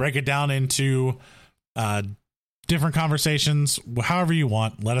 break it down into different conversations, however you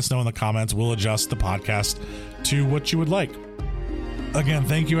want. Let us know in the comments. We'll adjust the podcast to what you would like. Again,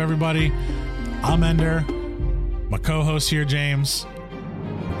 thank you, everybody. I'm Ender. My co-host here, James.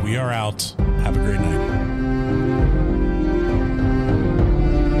 We are out. Have a great night.